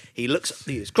doors, he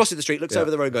crosses the street, looks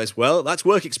over the road and goes, well, that's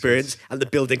work experience, and the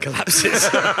building collapses.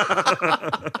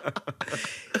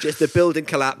 Just the building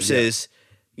collapses,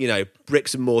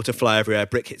 bricks and mortar fly everywhere,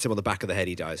 brick hits him on the back of the head,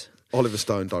 he dies. Oliver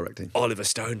Stone directing. Oliver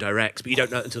Stone directs, but you don't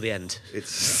know it until the end.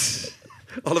 It's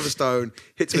Oliver Stone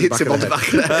hits him Hits him on on the back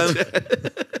of the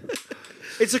head.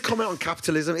 It's a comment on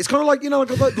capitalism. It's kind of like,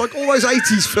 like all those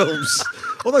 80s films.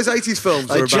 All those 80s films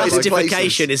are about like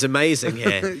Justification places. is amazing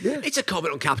here. It's a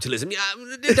comment on capitalism. Yeah,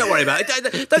 don't worry about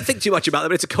it. Don't think too much about it,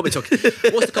 but it's a comment on...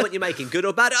 What's the comment you're making? Good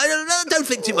or bad? Don't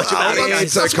think too much about it, guys.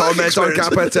 It's a That's work comment on experience.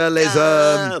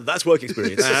 capitalism. That's work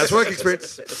experience. That's work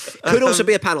experience. Could also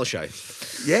be a panel show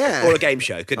Yeah. or a game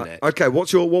show, couldn't it? Okay,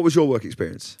 what was your work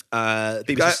experience?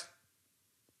 BBC.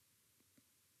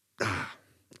 I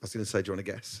was going to say, do you want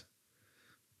to guess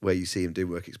where you see him do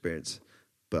work experience?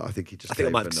 But I think he just. I think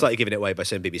I might be slightly giving it away by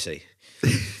saying BBC.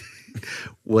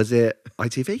 Was it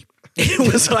ITV? It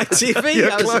was ITV. You're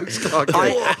That was- close, Clark.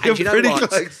 and You're do you know pretty what?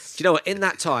 close. Do you know what? In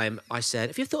that time, I said,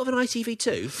 "Have you thought of an ITV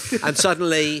too?" And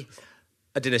suddenly,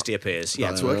 a dynasty appears. Yeah,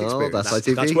 That's work experience. that's That's,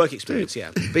 ITV. that's work experience.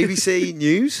 Yeah. BBC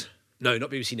News, No,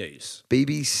 not BBC News.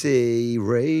 BBC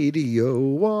Radio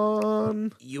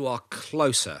 1, You are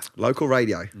closer. local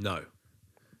radio, No.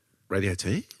 Radio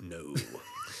 2? No.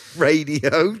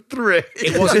 Radio 3,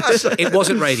 It wasn't. It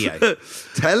wasn't radio.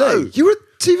 telly. You were at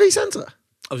TV Centre.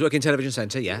 I was working in Television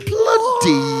Centre. Yeah.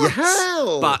 Bloody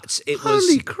hell! But it was.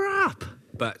 holy crap!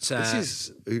 But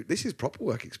This is proper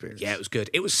work experience. yeah, it was good.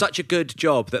 It was such a good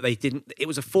job that they didn't. It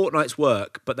was a fortnight's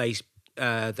work, but they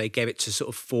gave it to sort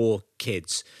of 4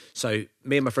 kids. So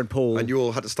me and my friend Paul. And you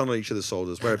all had to stand on each other's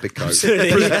shoulders, wear a big coat,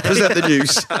 Absolutely. present the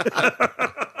news.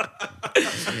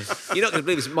 You're not going to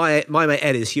believe this. My mate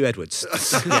Ed is Hugh Edwards.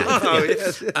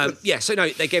 Yeah. So no,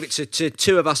 they gave it to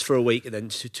 2 of us for a week, and then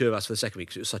to 2 of us for the second week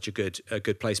because it was such a good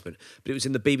placement. But it was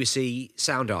in the BBC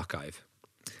Sound Archive.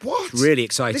 What? Really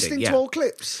exciting, Listening yeah. to old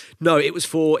clips. No, it was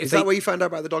for. Is that where you found out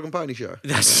about the Dog and Pony Show?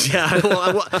 That's yeah. You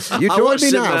I join watched me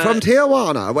some, now from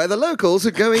Tijuana, where the locals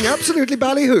are going absolutely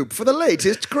ballyhoop for the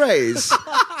latest craze.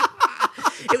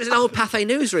 It was an old Pathé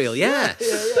newsreel, yeah.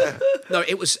 No,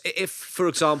 it was if, for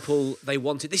example, they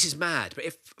wanted. This is mad, but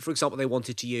if, for example, they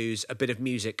wanted to use a bit of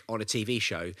music on a TV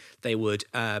show, they would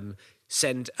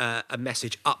send a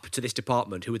message up to this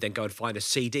department, who would then go and find a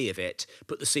CD of it,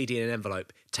 put the CD in an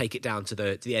envelope, take it down to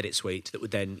the edit suite that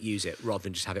would then use it, rather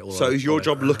than just have it all. So on, is your on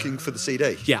job looking for the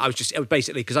CD? Yeah, it was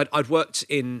basically because I'd worked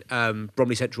in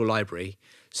Bromley Central Library,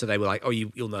 so they were like, "Oh,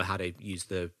 you'll know how to use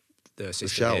the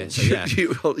system here." shells. So, yeah.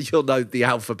 You'll know the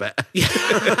alphabet.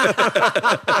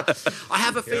 I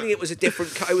have a feeling it was a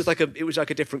different. It was like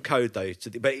a different code though.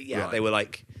 But yeah, Right. they were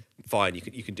like, "Fine, you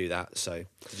can do that." So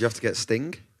Did you have to get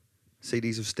Sting?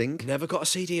 CDs of Sting? never got a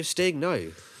CD of Sting.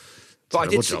 No, but I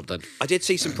Terrible did. job, then. I did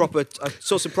see some proper. I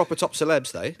saw some proper top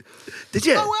celebs though. Did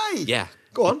you? No way! Yeah.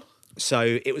 Go on.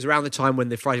 So it was around the time when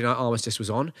the Friday Night Armistice was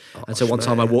on, and so one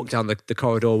time I walked down the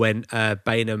corridor when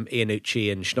Bainham,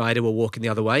 Iannucci, and Schneider were walking the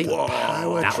other way.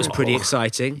 That was pretty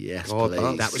exciting. Yes, God, please.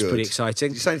 that's That was good. pretty exciting.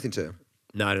 Did you say anything to him?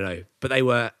 No. But they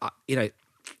were,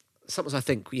 sometimes I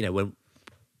think, when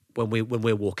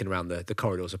we're walking around the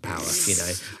corridors of power,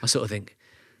 I sort of think,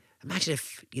 imagine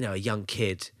if, a young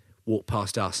kid walked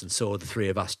past us and saw the 3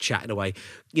 of us chatting away,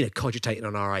 cogitating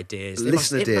on our ideas.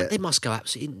 Listener dear. They must go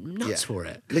absolutely nuts for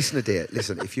it. Listener dear,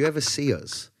 listen, if you ever see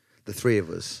us, the 3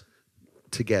 of us,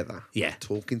 together, Yeah.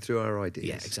 talking through our ideas,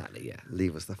 Yeah, exactly, yeah.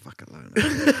 leave us the fuck alone.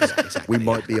 Exactly, we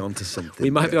might be onto something. We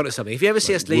might be onto something. If you ever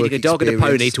see us Like leading a work dog and a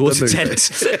pony experience, towards the a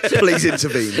movement. tent. Please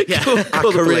intervene. Yeah. Our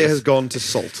Call the career police. has gone to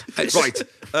salt. Right.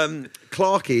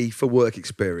 Clarkey for work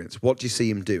experience. What do you see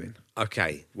him doing?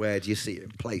 Okay. Where do you see him?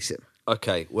 Place him.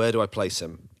 Okay, where do I place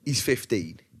him? He's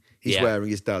 15. He's Yeah. wearing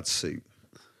his dad's suit.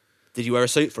 Did you wear a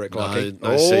suit for it, Clarky?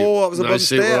 No Oh, suit. that was a no bump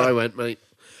suit where there. I went, mate.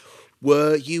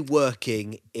 Were you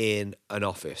working in an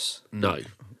office? No.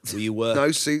 Were you work?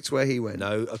 No suits where he went.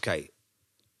 No. Okay.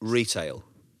 Retail.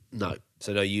 No.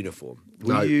 So no uniform.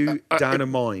 Were you down a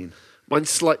mine? Mine's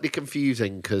slightly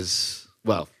confusing because,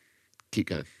 well, keep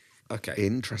going. Okay.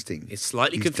 Interesting. It's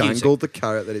slightly He's confusing. dangled the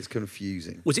carrot that it's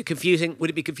confusing. Was it confusing? Would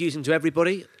it be confusing to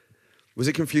everybody? Was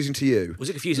it confusing to you? Was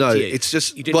it confusing No, to you? it's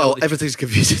just, You didn't know well, what the- everything's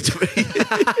confusing to me.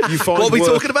 You find What are we work-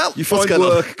 talking about? You What's find going on?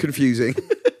 work confusing.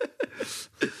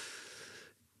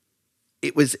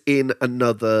 It was in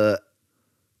another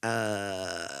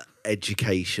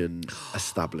education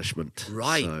establishment.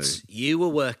 Right. So- You were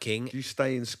working. Do you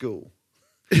stay in school?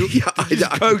 Yeah,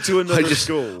 just go to another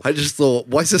school? I just thought,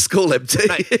 why is the school empty?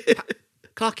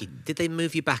 Clarky, did they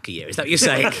move you back a year? Is that what you're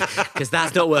saying? Because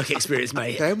that's not work experience,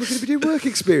 mate. Okay, and we're going to be doing work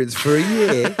experience for a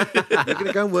year. We're going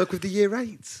to go and work with the year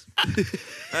 8s.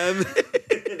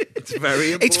 It's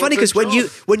very important. It's funny because when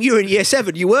you were in year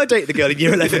 7, you were dating the girl in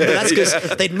year 11, but that's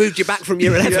because they'd moved you back from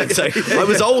year 11. So I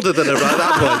was older than her at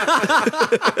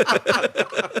that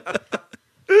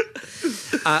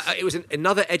point. it was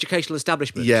another educational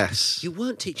establishment. Yes. You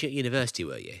weren't teaching at university,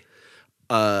 were you?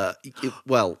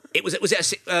 Well, Was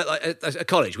it a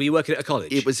college? Were you working at a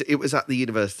college? it was at the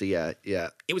university. Yeah.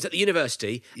 It was at the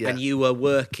university, Yeah. and you were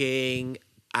working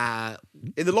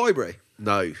In the library,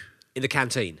 No. in the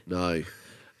canteen. No.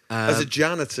 as a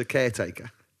janitor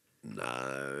caretaker,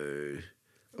 No.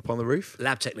 up on the roof.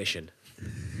 Lab technician.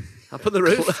 Up on the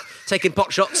roof, taking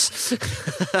pot shots. Were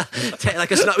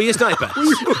you a sniper?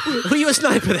 Were you a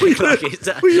sniper then, Clarky? Is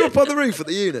that- Were you up on the roof at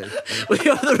the uni? Were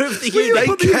you on the roof of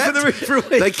the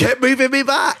uni? They kept moving me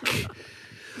back.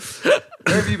 Where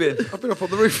have you been? I've been up on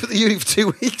the roof at the uni for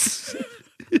 2 weeks.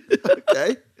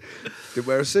 Okay. Didn't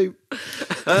wear a suit.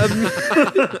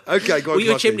 Okay, go on. Were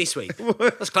you a Clarky. chimney sweep?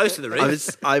 That's close to the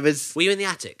roof. I was. Were you in the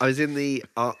attic? I was in the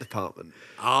art department.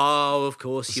 Oh, of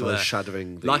course you So I were. was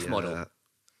shadowing the Life model.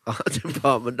 Art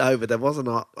department. No, but there was a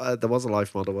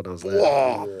life model when I was there.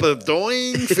 Whoa,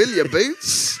 badoing, fill your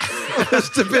boots.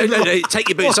 No, take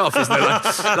your boots off, isn't it?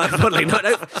 Like modelling. No,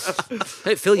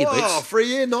 don't fill your Oh, boots. for a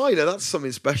year niner, that's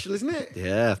something special, isn't it?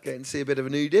 Yeah. Getting to see a bit of a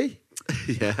nudie.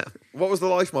 Yeah. What was the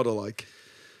life model like?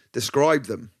 Describe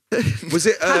them. Was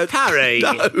it Parry?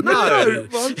 No.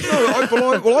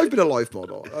 Well, I've been a life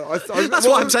model. That's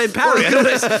why I'm saying Parry.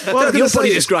 Your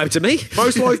body described to me.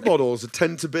 Most life models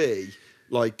tend to be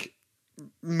like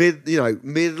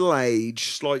middle-aged,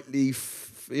 slightly,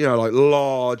 like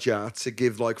larger to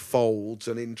give like folds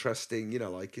and interesting.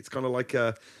 Like it's kind of like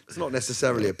it's not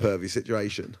necessarily a pervy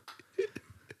situation.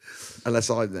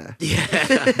 Unless I'm there. Yeah.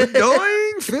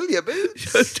 Dying, fill your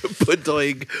boots.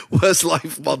 Bedoying, worst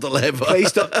life model ever.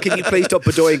 Can you please stop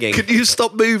bedoying? Can you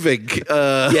stop moving?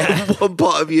 Yeah. One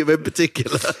part of you in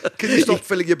particular. Can you stop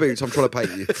filling your boots? I'm trying to paint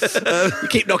you. You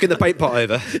keep knocking the paint pot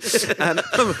over.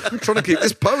 I'm trying to keep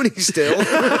this pony still.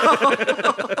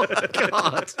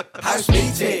 God. House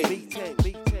meeting.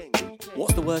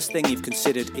 What's the worst thing you've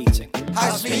considered eating?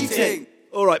 House meeting.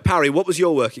 All right, Parry, what was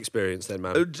your work experience then,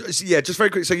 man? Just very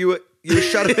quick. So you were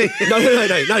shadowing.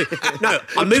 No.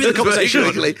 I'm moving the conversation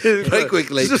on. Very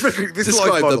quickly. Just very quick. This is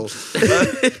Describe life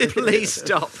them. model. Please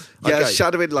stop. Yeah, Okay.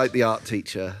 shadowing like the art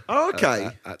teacher. Oh, okay.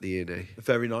 At the uni.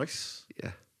 Very nice.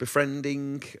 Yeah.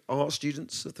 Befriending art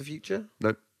students of the future.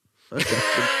 No.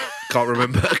 Can't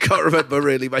remember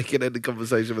really making any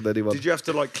conversation with anyone. Did you have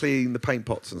to like clean the paint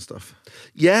pots and stuff?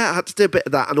 Yeah, I had to do a bit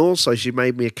of that, and also she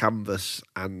made me a canvas,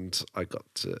 and I got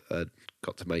to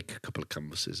make a couple of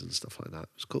canvases and stuff like that. It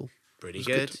was cool. Pretty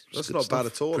good. That's good not stuff. bad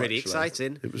at all. Pretty actually.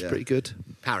 exciting. It was Yeah. pretty good.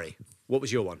 Parry, what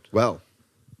was your one? Well,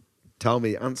 tell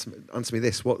me, answer me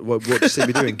this. What do you see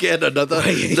me doing? Again, another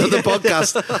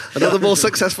podcast, another more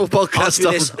successful podcast. Answer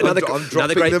me this. Another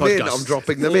dropping great them in. podcast. I'm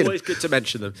dropping them in. Always good to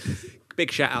mention them. Big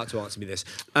shout out to Answer Me This.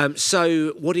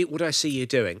 So, what do I see you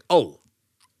doing? Oh,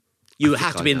 you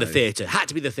have to be in the theatre. Had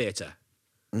to be the theatre.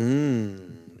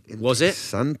 Was it?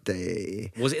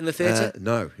 Sunday. Was it in the theatre?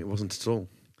 No, it wasn't at all.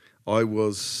 I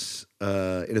was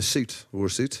in a suit. Wore a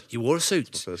suit. You wore a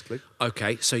suit. First clue.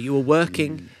 Okay, so you were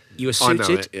working. You were I know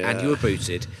suited it, yeah. and you were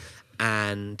booted,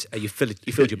 and you filled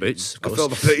your boots. Of I course.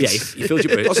 filled my boots. Yeah, you filled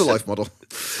your boots. That's a life model.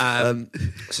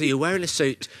 So you're wearing a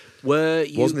suit. Were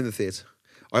you? Wasn't in the theatre.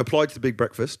 I applied to the Big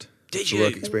Breakfast. Did for you?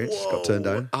 work experience. Got turned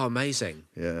down. Oh, amazing.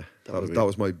 Yeah, that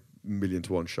was my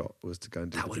 1,000,000 shot. Was to go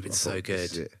and do. That the would have Big- been I so thought,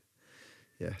 this is good. it.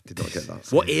 Yeah, did not get that.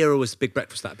 What era was Big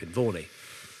Breakfast that been? Vorney.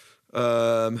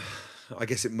 I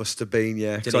guess it must have been,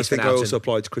 yeah. Did So he I think spin I out also in-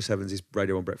 applied to Chris Evans'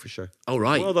 Radio 1 Breakfast show. Oh,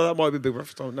 right. Well, that might be Big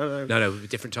Breakfast. No. No,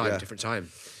 different time. Yeah. Different time.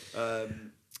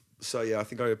 So yeah, I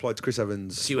think I applied to Chris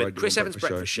Evans. So you went Radio Chris 1 Evans'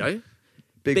 breakfast show,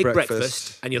 Big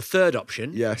breakfast, and your third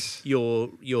option. Yes. Your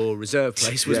reserve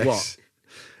place was Yes. what?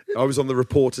 I was on the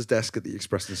reporter's desk at the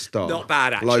Express and Star. Not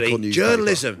bad, actually. Local newspaper.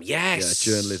 Journalism, yes.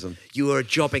 Yeah, journalism. You were a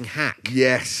jobbing hack.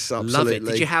 Yes, absolutely. Love it.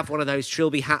 Did you have one of those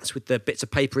Trilby hats with the bits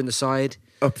of paper in the side?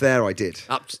 Up there, I did.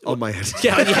 Up on my head.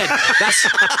 Yeah, on your head.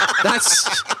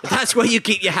 That's where you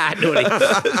keep your hat, Nordie.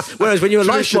 Whereas when you're a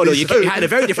life model, you keep your hat in a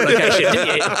very different location,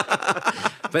 didn't you?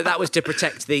 But that was to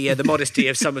protect the modesty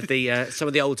of some of the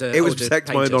older. It was older protect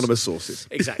my painters. anonymous sources.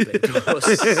 Exactly. Of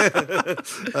course.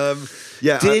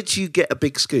 Yeah. Did you get a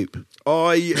big scoop? He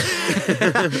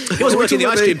wasn't working in the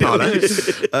ice cream parlour.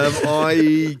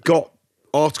 I got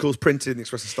articles printed in the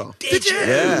Express and Star. Did you?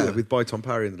 Yeah, with by Tom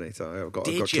Parry underneath. I've got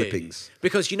Did you? clippings.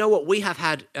 Because you know what? We have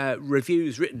had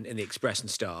reviews written in the Express and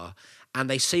Star, and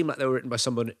they seem like they were written by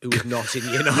someone who was not in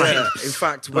Year 9. Yeah. In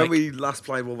fact, when Like- we last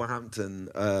played Wolverhampton,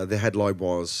 the headline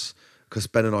was, because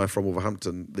Ben and I are from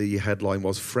Wolverhampton, the headline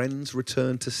was "Friends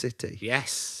Return to City."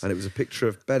 Yes. And it was a picture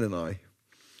of Ben and I.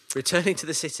 Returning to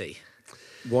the city.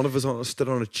 One of us stood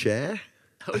on a chair.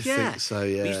 Oh, yeah. think so, Were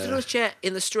you yeah. stood on a chair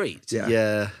in the street? Yeah.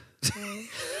 Yeah.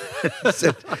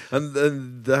 And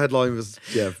then the headline was,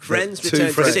 Friends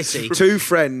return to city. Two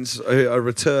friends are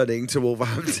returning to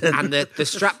Wolverhampton. And the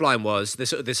strapline was, the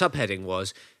subheading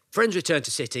was, Friends return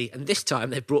to City, and this time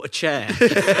they've brought a chair.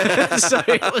 So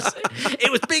it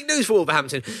was big news for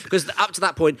Wolverhampton, because up to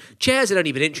that point, chairs had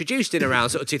only been introduced in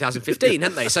around sort of 2015,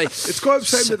 hadn't they? So It's quite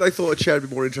upsetting that they thought a chair would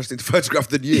be more interesting to photograph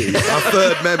than you, our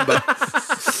third member.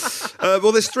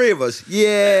 Well, there's three of us.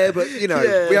 Yeah, but,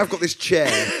 we have got this chair.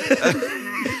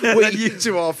 And you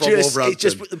two are from Wolverhampton. It's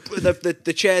just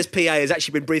the chair's PA has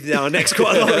actually been breathing down our necks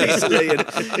quite a lot recently. And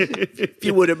if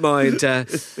you wouldn't mind.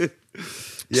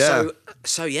 Yeah.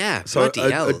 So yeah, So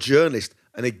bloody hell. a journalist,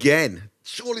 and again,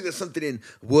 surely there's something in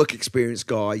work experience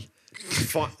guy.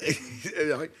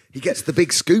 He gets the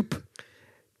big scoop.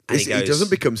 And He he goes- doesn't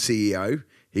become CEO.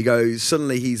 He goes,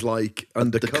 suddenly he's like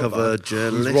undercover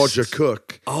journalist. He's Roger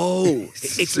Cook. Oh,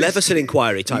 it's Leveson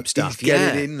inquiry type stuff. He's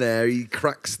getting in there. He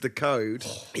cracks the code.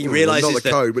 He Well, realises not the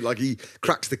that- code, but like he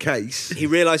cracks the case. He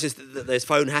realises that there's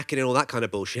phone hacking and all that kind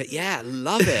of bullshit. Yeah,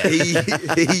 love it.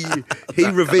 He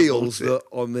reveals that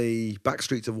on the back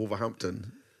streets of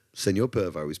Wolverhampton, Senor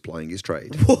Pervo is plying his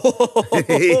trade.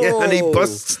 And he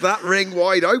busts that ring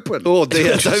wide open. Oh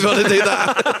dear, don't want to do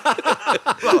that.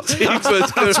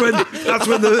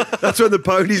 That's when the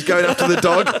pony's going after the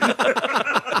dog.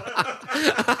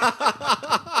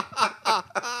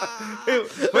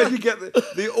 When you get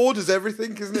the orders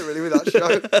everything, isn't it really, with that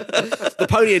show? The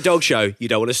Pony and Dog Show you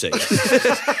don't want to see.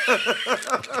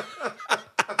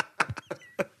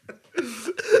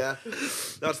 Yeah,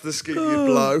 that's the scoop you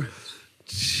blow.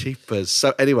 Cheapers.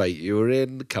 So anyway, you were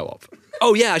in the co-op.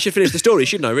 Oh yeah, I should finish the story,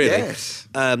 shouldn't I? Really? Yes.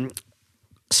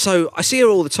 So I see her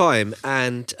all the time,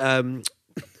 and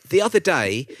the other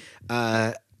day,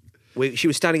 she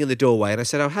was standing in the doorway, and I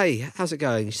said, "Oh, hey, how's it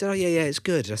going?" She said, "Oh, yeah, it's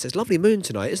good." And I said, "Lovely moon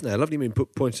tonight, isn't there? Lovely moon."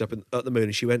 Pointed up at the moon,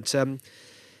 and she went,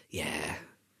 "Yeah."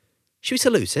 Should we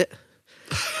salute it?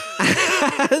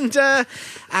 So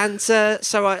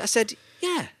I said,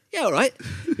 "Yeah, all right."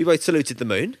 We both saluted the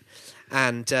moon,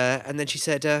 and then she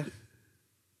said,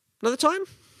 "Another time?"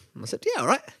 And I said, "Yeah, all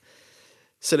right."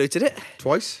 Saluted it.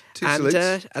 Twice, two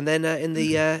salutes. And then then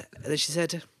she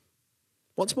said,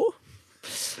 "Once more."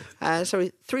 So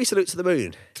 3 salutes to the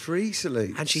moon. 3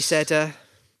 salutes. And she said,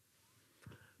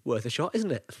 "Worth a shot,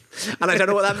 isn't it?" And I don't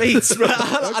know what that means, but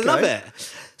I love it.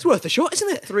 It's worth a shot, isn't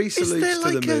it? 3 salutes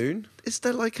to the moon. Is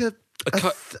there like a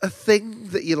thing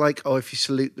that you like? Oh, if you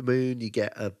salute the moon, you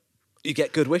get a You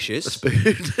get good wishes. spoon.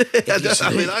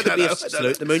 I don't know.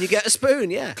 Salute the moon, you get a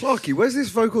spoon, yeah. Clarky, where's this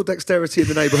vocal dexterity in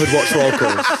the neighbourhood watch roll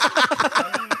calls?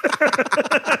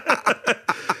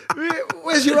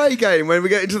 Where's your A game when we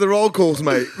get into the roll calls,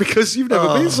 mate? Because you've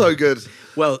never been so good.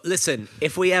 Well, listen,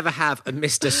 if we ever have a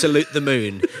Mr. Salute the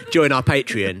Moon join our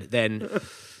Patreon, then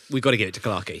we've got to give it to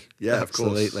Clarky. Yeah, of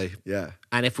course. Absolutely. Yeah.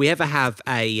 And if we ever have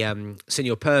a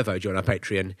Senor Pervo join our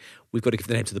Patreon, we've got to give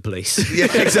the name to the police. Yeah,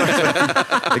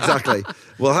 exactly. Exactly.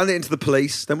 We'll hand it into the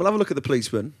police, then we'll have a look at the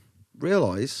policeman,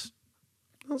 realise,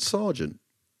 that sergeant,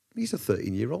 he's a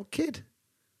 13-year-old kid.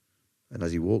 And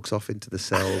as he walks off into the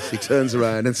cells, he turns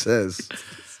around and says,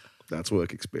 "That's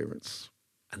work experience."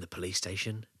 And the police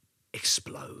station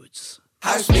explodes.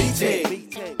 House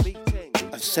meeting.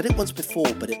 I've said it once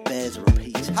before, but it bears a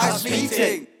repeat. House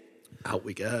meeting. Out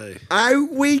we go.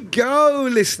 Out we go,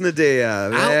 listener dear.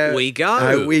 Out we go.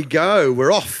 Out we go.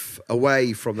 We're off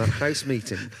away from that house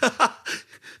meeting.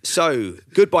 So,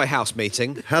 goodbye house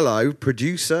meeting. Hello,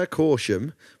 producer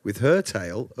Corsham with her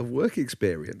tale of work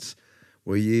experience.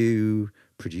 Were you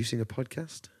producing a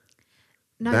podcast?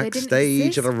 No, they didn't backstage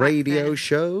exist of a back radio then.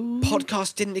 show.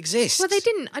 Podcasts didn't exist. Well, they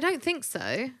didn't. I don't think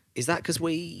so. Is that because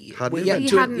we Hadn't yet invented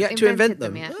to, hadn't yet to invent invented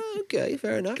them? them yet. Oh, okay,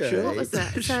 fair enough. Okay. Sure. What was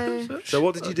that? So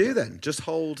what did you do then? Just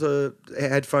hold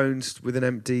headphones with an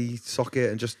empty socket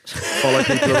and just follow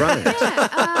people around?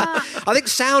 I think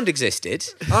sound existed.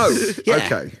 Oh,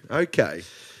 Yeah. okay.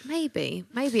 Maybe.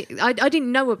 I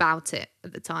didn't know about it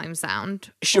at the time. Sound.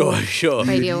 Sure, or sure.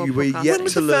 Radio. You or were podcast. yet When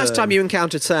was to the first learn. time you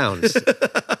encountered sound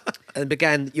and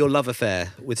began your love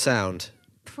affair with sound?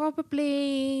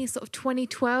 Probably sort of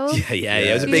 2012. Yeah.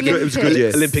 It was a The big It was a good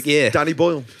year. Olympic year. Danny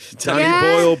Boyle. Danny Yeah.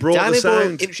 Boyle brought Danny the Boyle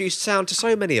sound. introduced sound to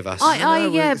so many of us. I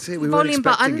we- yeah, see, we weren't volume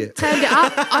expecting button, it. turned it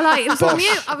up. It was on Bosh,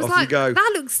 mute. I was off you like, go.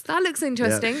 that looks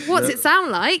interesting. Yeah. What's Yeah. it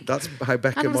sound like? That's how And I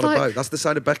Beckham was on a like- boat. That's the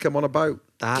sound of Beckham on a boat.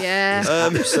 That Yeah. is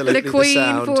absolutely the Queen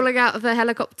sound. falling out of the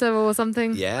helicopter or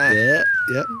something. Yeah.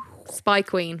 Yeah. Spy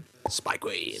Queen. Spy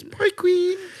Queen. Hi,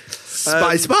 Queen.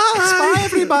 Spy,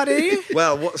 everybody.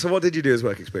 Well, what did you do as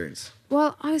work experience?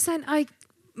 Well, I was saying I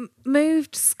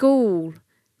moved school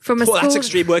from a Well, school. that's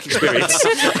extreme work experience.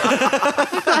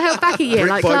 I held back a year. Brick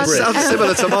Like by last, brick. Sounds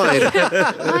similar to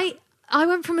mine. I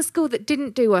went from a school that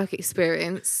didn't do work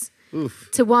experience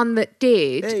to one that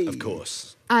did. Of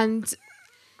course. And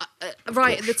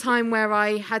right at the time where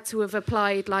I had to have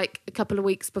applied like a couple of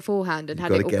weeks beforehand and had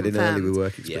Got it to all get in confirmed. early with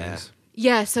work experience.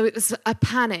 Yeah, so it was a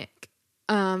panic.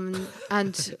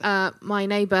 And my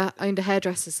neighbour owned a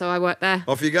hairdresser, so I worked there.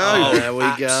 Off you go. Oh, There we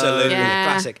go. absolutely Yeah.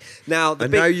 classic. Now, the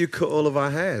And big, now you cut all of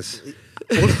our hairs.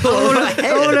 all of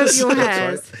your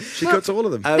hairs. She cuts all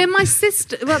of them. Then my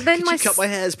sister. Well, then could my you cut my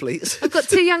hairs, please? I've got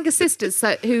two younger sisters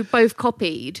who both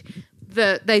copied.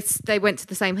 They went to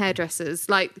the same hairdressers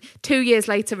like 2 years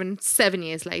later and 7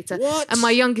 years later. What? And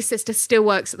my youngest sister still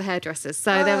works at the hairdressers.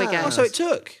 So there we go. Oh, so it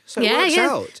took. So it works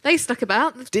out. They stuck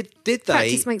about. Did they?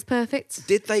 Practice makes perfect.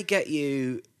 Did they get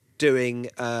you doing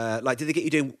did they get you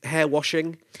doing hair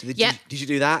washing? Yeah. Did you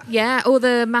do that? Yeah, all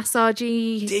the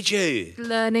massagey Did you?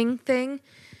 learning thing.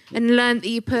 And learned that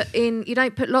you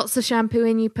don't put lots of shampoo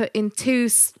in, you put in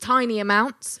tiny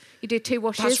amounts. You do 2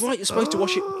 washes. That's right. You're supposed to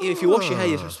wash it. If you wash your hair,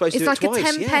 you're supposed It's to do like it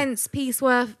twice. a 10 pence piece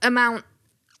worth amount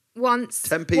once.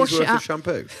 10p's wash worth it of up,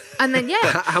 shampoo. And then, yeah.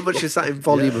 How much is that in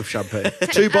volume of shampoo?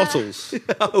 2 bottles.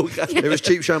 Oh, okay. It was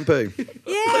cheap shampoo.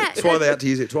 Yeah. That's why they had to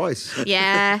use it twice.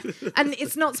 Yeah. And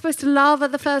it's not supposed to lava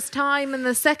the first time, and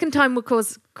the second time will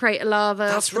create a lava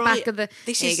That's off the right. back of the.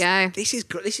 This There is you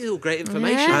go. This is all great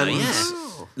information. Yeah. though, And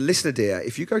yeah. listener dear,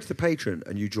 if you go to the Patreon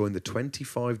and you join the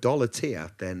 $25 tier,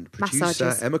 then producer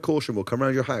Massages. Emma Caution will come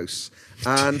around your house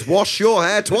and wash your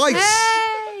hair twice.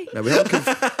 Hey! No, we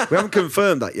haven't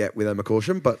confirmed that yet with Emma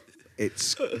Caution, but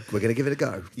we're going to give it a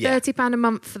go. Yeah. £30 a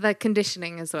month for the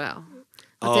conditioning as well.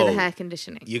 I'll do Oh. the hair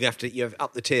conditioning. You have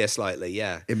up the tier slightly.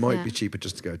 Yeah. It might Yeah. be cheaper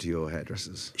just to go to your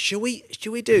hairdressers. Should we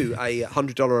do a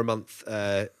 $100 a month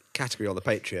category on the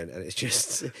Patreon, and it's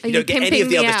just you you don't get any pimping of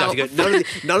the me other stuff. You out?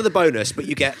 get none of the bonus, but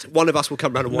you get one of us will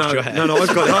come round and wash your hair. No,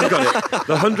 I've got it.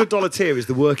 The $100 tier is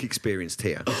the work experience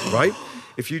tier, right?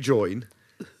 If you join,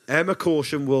 Emma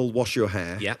Caution will wash your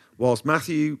hair. Yeah. Whilst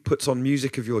Matthew puts on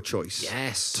music of your choice.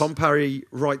 Yes. Tom Parry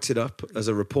writes it up as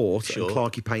a report, Sure. and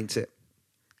Clarky paints it.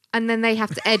 And then they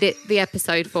have to edit the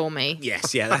episode for me.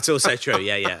 Yes, yeah, that's also true.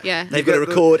 Yeah. Yeah. They've got to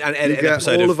record and edit You an get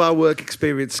episode all of. of our work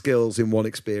experience skills in one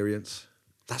experience.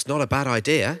 That's not a bad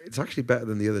idea. It's actually better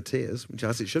than the other tiers, which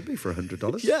as it should be for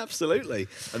 $100. Yeah, absolutely.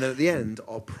 And then at the end,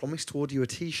 I'll promise to order you a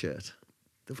T-shirt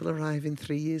that will arrive in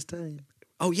 3 years' time.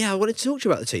 Oh yeah, I wanted to talk to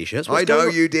you about the t-shirts. I know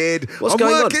you did. What's I'm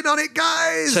going on? working on it,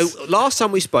 guys. So last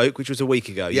time we spoke, which was a week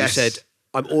ago, Yes. you said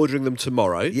I'm ordering them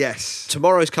tomorrow. yes.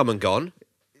 Tomorrow's come and gone.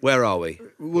 Where are we?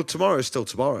 Well, tomorrow's still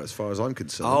tomorrow, as far as I'm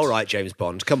concerned. All right, James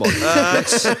Bond, come on.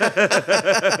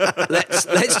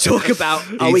 let's talk about.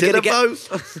 Are we He's in going to a get?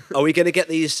 boat. Are we going to get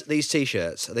these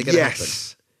t-shirts? Are they going to happen?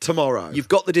 Yes, tomorrow. You've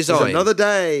got the There's design. another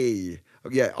day.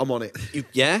 Yeah, I'm on it.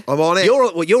 Yeah, I'm on it.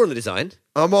 You're on the design.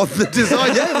 I'm on the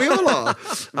design. Yeah, we all are.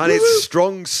 And it's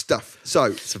strong stuff. So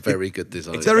It's a very good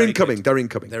design. they're very incoming. good. They're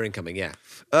incoming. They're incoming. Yeah.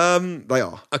 They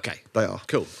are. Okay. They are.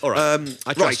 Cool. All right.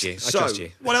 I trust right, you. I so trust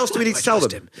you. What else do we need I to tell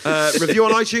trust them? Review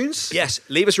on iTunes? Yes.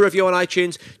 Leave us a review on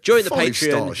iTunes. Join the 5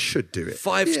 Patreon. stars should do it.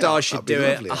 5 Yeah, stars should that'd be do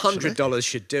it. lovely, actually. $100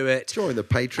 should do it. Join the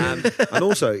Patreon. And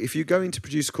also, if you go into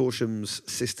Producer Cautium's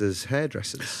sister's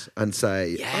hairdressers and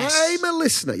say, Yes. I'm a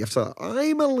listener, you have to say,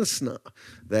 I'm a listener,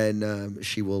 then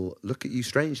she will look at you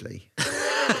strangely.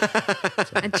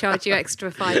 And charge you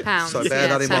extra £5 So bear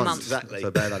that in per mind. month. Exactly.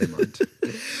 So bear that in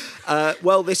mind.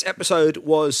 Well, this episode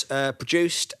was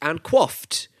produced and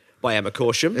coiffed by Emma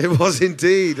Caution. It was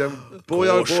indeed. Boy,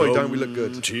 oh boy, don't we look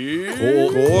good.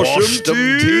 Caution Caution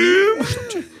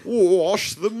team.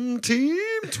 Wash them, team,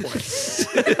 twice.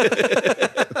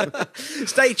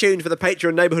 Stay tuned for the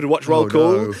Patreon Neighbourhood Watch roll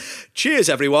call. no. Cheers,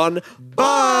 everyone.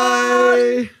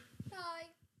 Bye.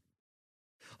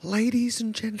 Ladies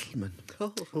and gentlemen,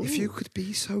 if you could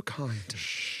be so kind.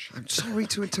 I'm sorry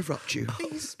to interrupt you.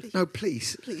 Please. No,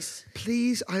 please. Please.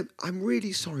 Please, I'm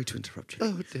really sorry to interrupt you.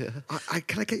 Oh, dear.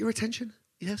 Can I get your attention?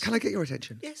 Yes. Can I get your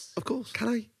attention? Yes. Of course. Can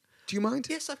I? Do you mind?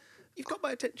 Yes, you've got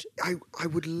my attention. I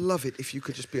would love it if you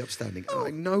could just be upstanding.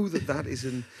 I know that is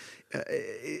an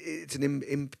it's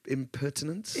an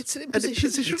impertinence. It's an imposition.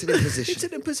 It's an imposition. It's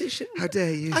an imposition. How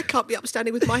dare you? I can't be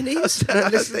upstanding with my knees. No,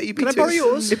 listen, Can I borrow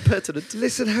yours? Impertinent.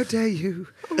 Listen, how dare you?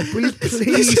 Will you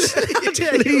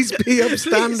please be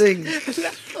upstanding?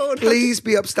 Please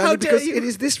be upstanding because it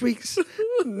is this week's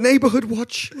Neighbourhood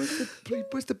Watch.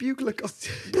 Where's the bugler?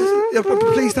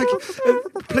 Please, thank you.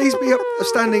 Please be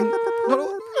upstanding.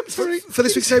 For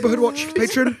this week's Neighbourhood Watch,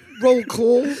 patron roll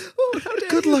call.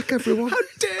 Good luck, everyone. How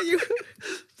dare you?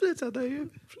 Please, how dare you?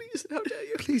 Please, how dare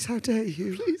you? Please, how dare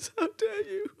you? Please, how dare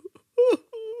you?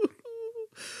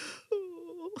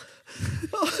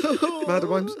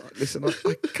 Madam, listen, I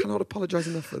cannot apologise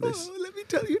enough for this. Oh, let me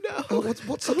tell you now.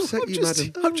 What's upset you,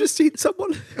 madam? I've just seen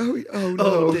someone. Oh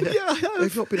no. Dear. Yeah, I have.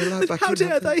 They've not been allowed back How in. dare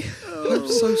have they? I'm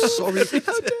so sorry.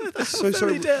 How dare they? So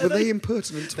sorry. Were they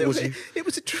impertinent towards you? It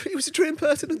was a true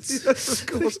impertinence. Yes, of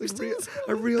course.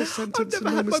 A real sentence. I've never and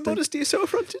no had my mistake. modesty so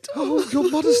affronted. Oh, your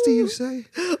modesty, you say?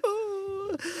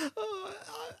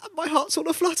 My heart's on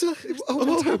a flutter.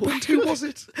 What happened? Who was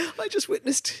it? I just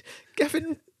witnessed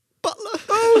Gavin Butler.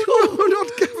 Oh, no,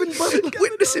 not Gavin Butler.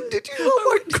 Witness him, did you?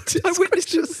 Oh, I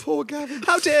witnessed him. Poor Gavin.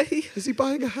 How dare he? Is he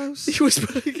buying a house? He was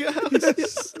buying a house.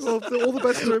 Yes. Well, all the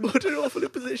best to him. What an awful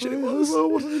imposition it was. Oh,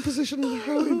 what an imposition and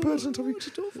how impertinent of you.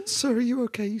 Sir, are you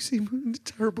okay? You seem in a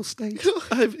terrible state.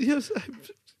 Yes,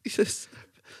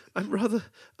 I'm rather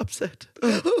upset.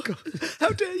 Oh, God. How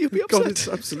dare you be upset? God, it's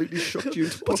absolutely shocked you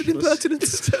into What an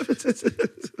poshness.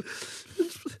 impertinence.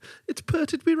 It's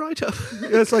perted me right up.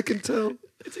 Yes, I can tell.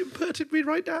 It's imperted me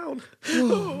right down.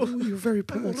 Oh, you're very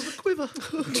I'm all pert. of a quiver.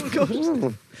 Oh, God.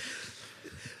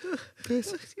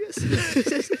 Yes. Yes.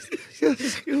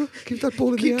 Yes. Keep that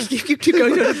ball in the air. Keep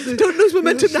going. Don't lose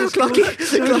momentum now, Yes, Clarky.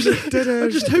 dead air. I'm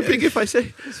just hoping if I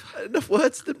say enough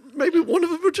words that maybe one of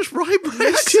them will just rhyme by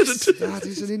accident. That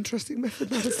is an interesting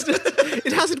method, madam.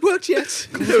 It hasn't worked yet.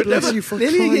 God bless you for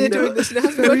nearly a trying. year doing this and it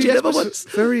hasn't worked yet. Never once.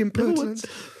 Very Never impertinent. once.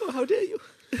 Oh, how dare you?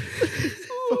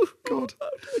 Oh, God.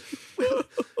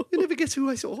 You never guess who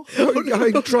I saw. I'm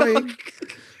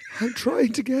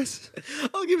trying to guess.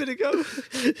 I'll give it a go.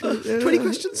 20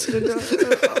 questions.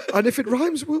 And if it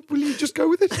rhymes, will you just go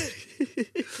with it?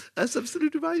 That's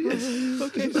absolutely right, yes.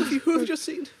 Okay, who have you just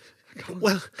seen? Come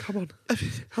on.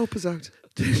 Help us out.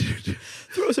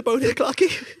 Throw us a bone here, Clarky.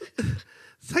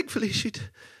 Thankfully, she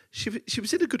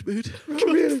was in a good mood. Oh,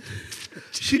 really?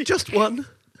 She'd just won.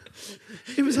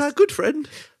 It was our good friend,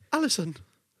 Alison.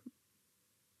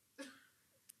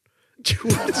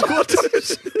 What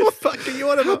the fuck are you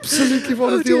on about? Absolutely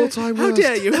one of the all-time How worst.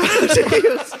 dare you? How dare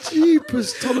you?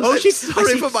 Jeepers, Thomas. Oh, she's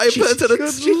sorry for my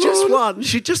impertinence. She just won.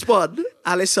 She just won.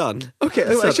 Alison. Okay,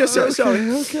 anyway, just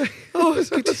sorry. Okay. Oh,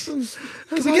 Listen,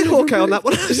 Can we get Hawkeye on that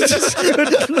one?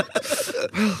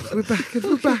 we're back and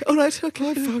we're back. All right, okay.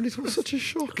 I found it all such a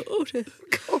shock. Oh, dear.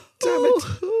 God damn it.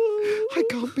 I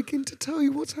can't begin to tell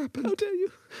you what's happened. How dare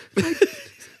you?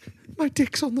 My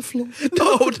dick's on the floor.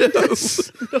 Oh, no.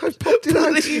 Yes. I've popped it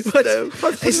out. Please, no. I've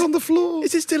put it on the floor.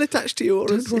 Is it still attached to you? Or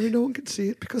Don't worry, no one can see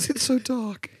it because it's so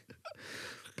dark.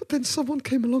 But then someone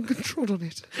came along and trod on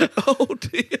it. Oh,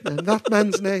 dear. And that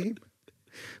man's name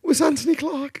was Anthony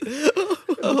Clark.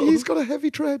 And he's got a heavy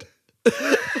tread.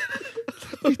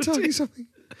 Let me tell you something.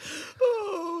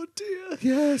 Oh, dear.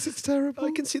 Yes, it's terrible.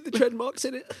 I can see the tread marks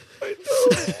in it. I know.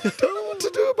 I don't know what to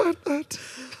do about that.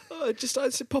 I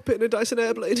pop it in a Dyson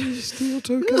Airblade. Steel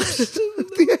toe caps.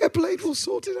 The Airblade will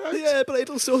sort it out. The Airblade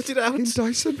will sort it out. In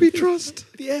Dyson we trust.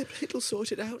 The Airblade will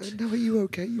sort it out. And now are you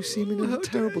okay? You seem in a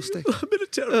terrible state. I'm in a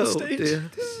terrible state. Dear.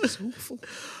 This is awful.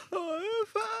 Oh,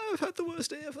 I've had the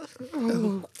worst day ever.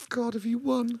 Oh, God, have you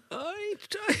won? You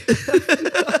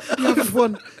You haven't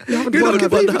won. You haven't You're won, not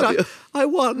have gonna you? believe it. I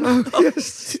won. Oh,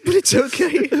 yes. But it's okay.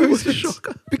 It was a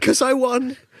shocker. Because I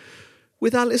won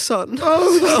with Alison.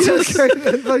 Oh, that's okay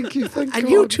then. Thank you. Thank And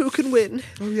God. you too can win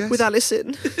yes. with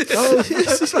Alison. Oh,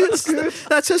 that's good.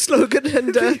 That's her slogan.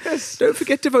 And Yes. don't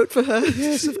forget to vote for her.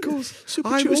 Yes, of course. Super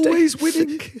I'm Tuesday. always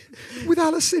winning with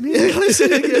Alison in. Alison,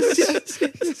 yes.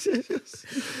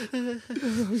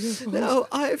 Oh, yes. Now,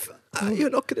 you're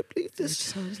not going to believe It this.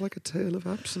 sounds like a tale of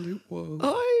absolute woe.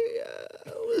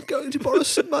 I was going to borrow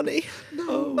some money.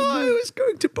 I was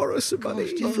going to borrow some money.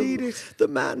 do you from need it? The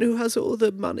man who has all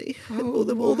the money, all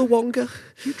the wonga,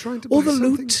 You trying to all buy the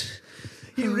something? loot.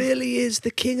 He really is the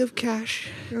king of cash.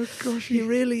 Oh gosh, He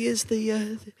really is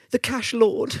the cash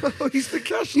lord. oh, he's the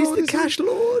cash He's lord. the is he? cash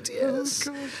lord, yes.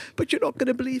 Oh, gosh. But you're not going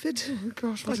to believe it. Oh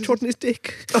gosh, I what is trod it? on his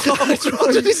dick. I trod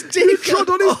on his dick. You trod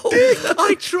on his dick?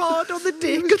 I trod on the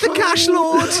dick was of the trying- cash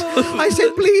lord. I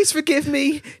said, please forgive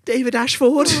me, David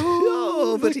Ashford.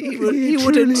 Oh, but he truly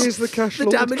wouldn't. is the cash The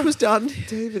lord. damage was done.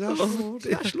 David Ashford.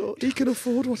 the Ash Lord. He can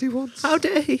afford what he wants. How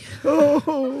dare he?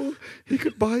 Oh, he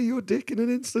could buy your dick in an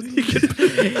instant.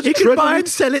 He could buy and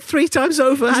sell it 3 times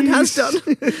over and has done.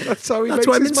 That's how he That's makes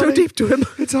why I'm his in so money. deep to him.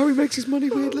 It's how he makes his money,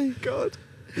 weirdly. God.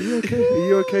 Are you okay? Are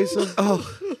you okay, son? Oh,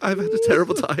 I've had a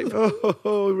terrible time.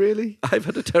 Oh, really? I've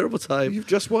had a terrible time. You've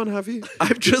just won, have you?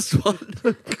 I've just won.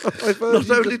 I've heard Not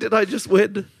you only did I just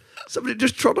win, somebody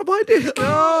just trod on my dick.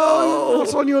 Oh,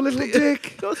 what's on your little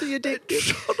dick? Not on your dick.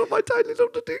 Trod on my tiny little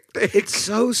dick. It's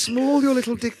so small, your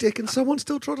little dick, and someone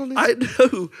still trod on it. I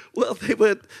know. Well,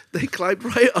 they climbed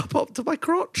right up onto my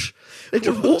crotch. They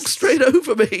just walked straight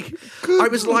over me. I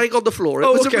was lying on the floor. It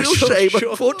was okay, a real sure, shame,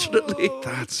 sure. unfortunately.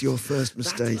 That's your first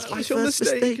mistake. That's your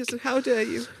mistake. How dare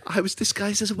you? I was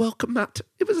disguised as a welcome mat.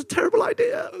 It was a terrible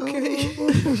idea. Okay.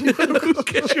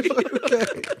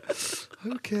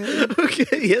 Okay.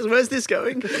 Okay, yes, where's this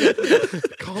going?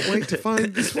 Can't wait to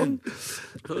find this one.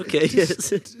 Okay,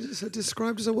 yes. So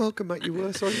described as a welcome mat you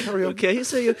were. Sorry, carry on. Okay,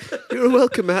 so you're a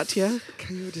welcome mat, yeah?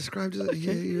 Okay, you were described as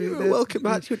You're a welcome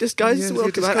mat. You were disguised as a Yes,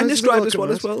 welcome you're mat. And disguised described as a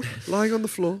one as welcome well. mat, lying on the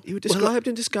floor. You were described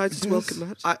and disguised as a welcome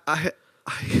mat. I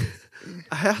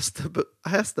asked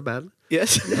the man.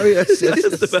 Yes. Oh, yes, yes.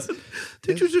 The man,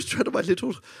 did you just tread on my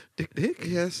little dick?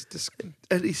 Yes,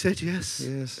 And he said yes.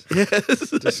 yes. Yes.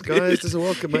 Disguised as a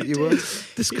welcome mat you were.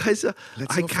 Disguised.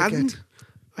 Let's I not can. forget.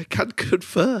 I can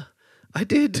confer. I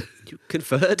did. You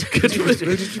conferred? Who did you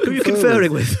Who are you confer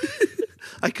conferring with?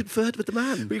 I conferred with the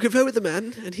man. You conferred with the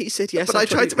man, and he said yes. But I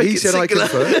tried to make He it said I singular.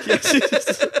 confer.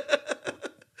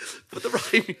 But the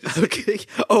rhyme. Okay.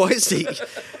 Oh, I see.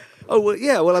 Oh well,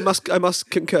 yeah. Well, I must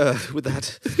concur with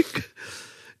that.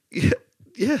 Yeah,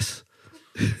 yes.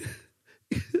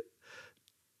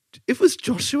 It was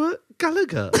Joshua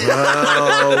Gallagher.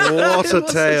 Oh, what a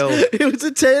tale. It was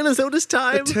a tale as old as A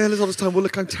time. tale is all this time. Well,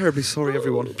 look, I'm terribly sorry,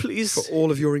 everyone. Please. For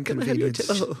all of your I have your inconvenience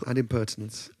tale? and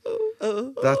impertinence.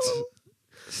 That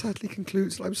sadly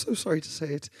concludes, I'm so sorry to say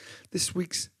it, this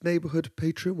week's Neighbourhood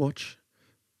Patreon Watch.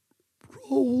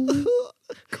 Roll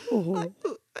call.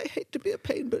 I hate to be a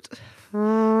pain, but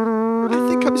I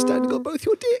think I'm standing on both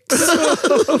your dicks.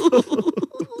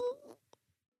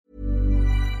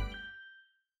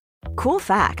 Cool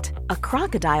fact, a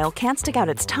crocodile can't stick out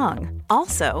its tongue.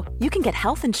 Also, you can get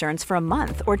health insurance for a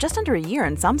month or just under a year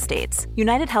in some states.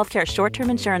 United Healthcare short-term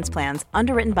insurance plans,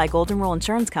 underwritten by Golden Rule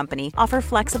Insurance Company, offer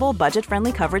flexible,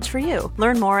 budget-friendly coverage for you.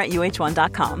 Learn more at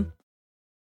uh1.com.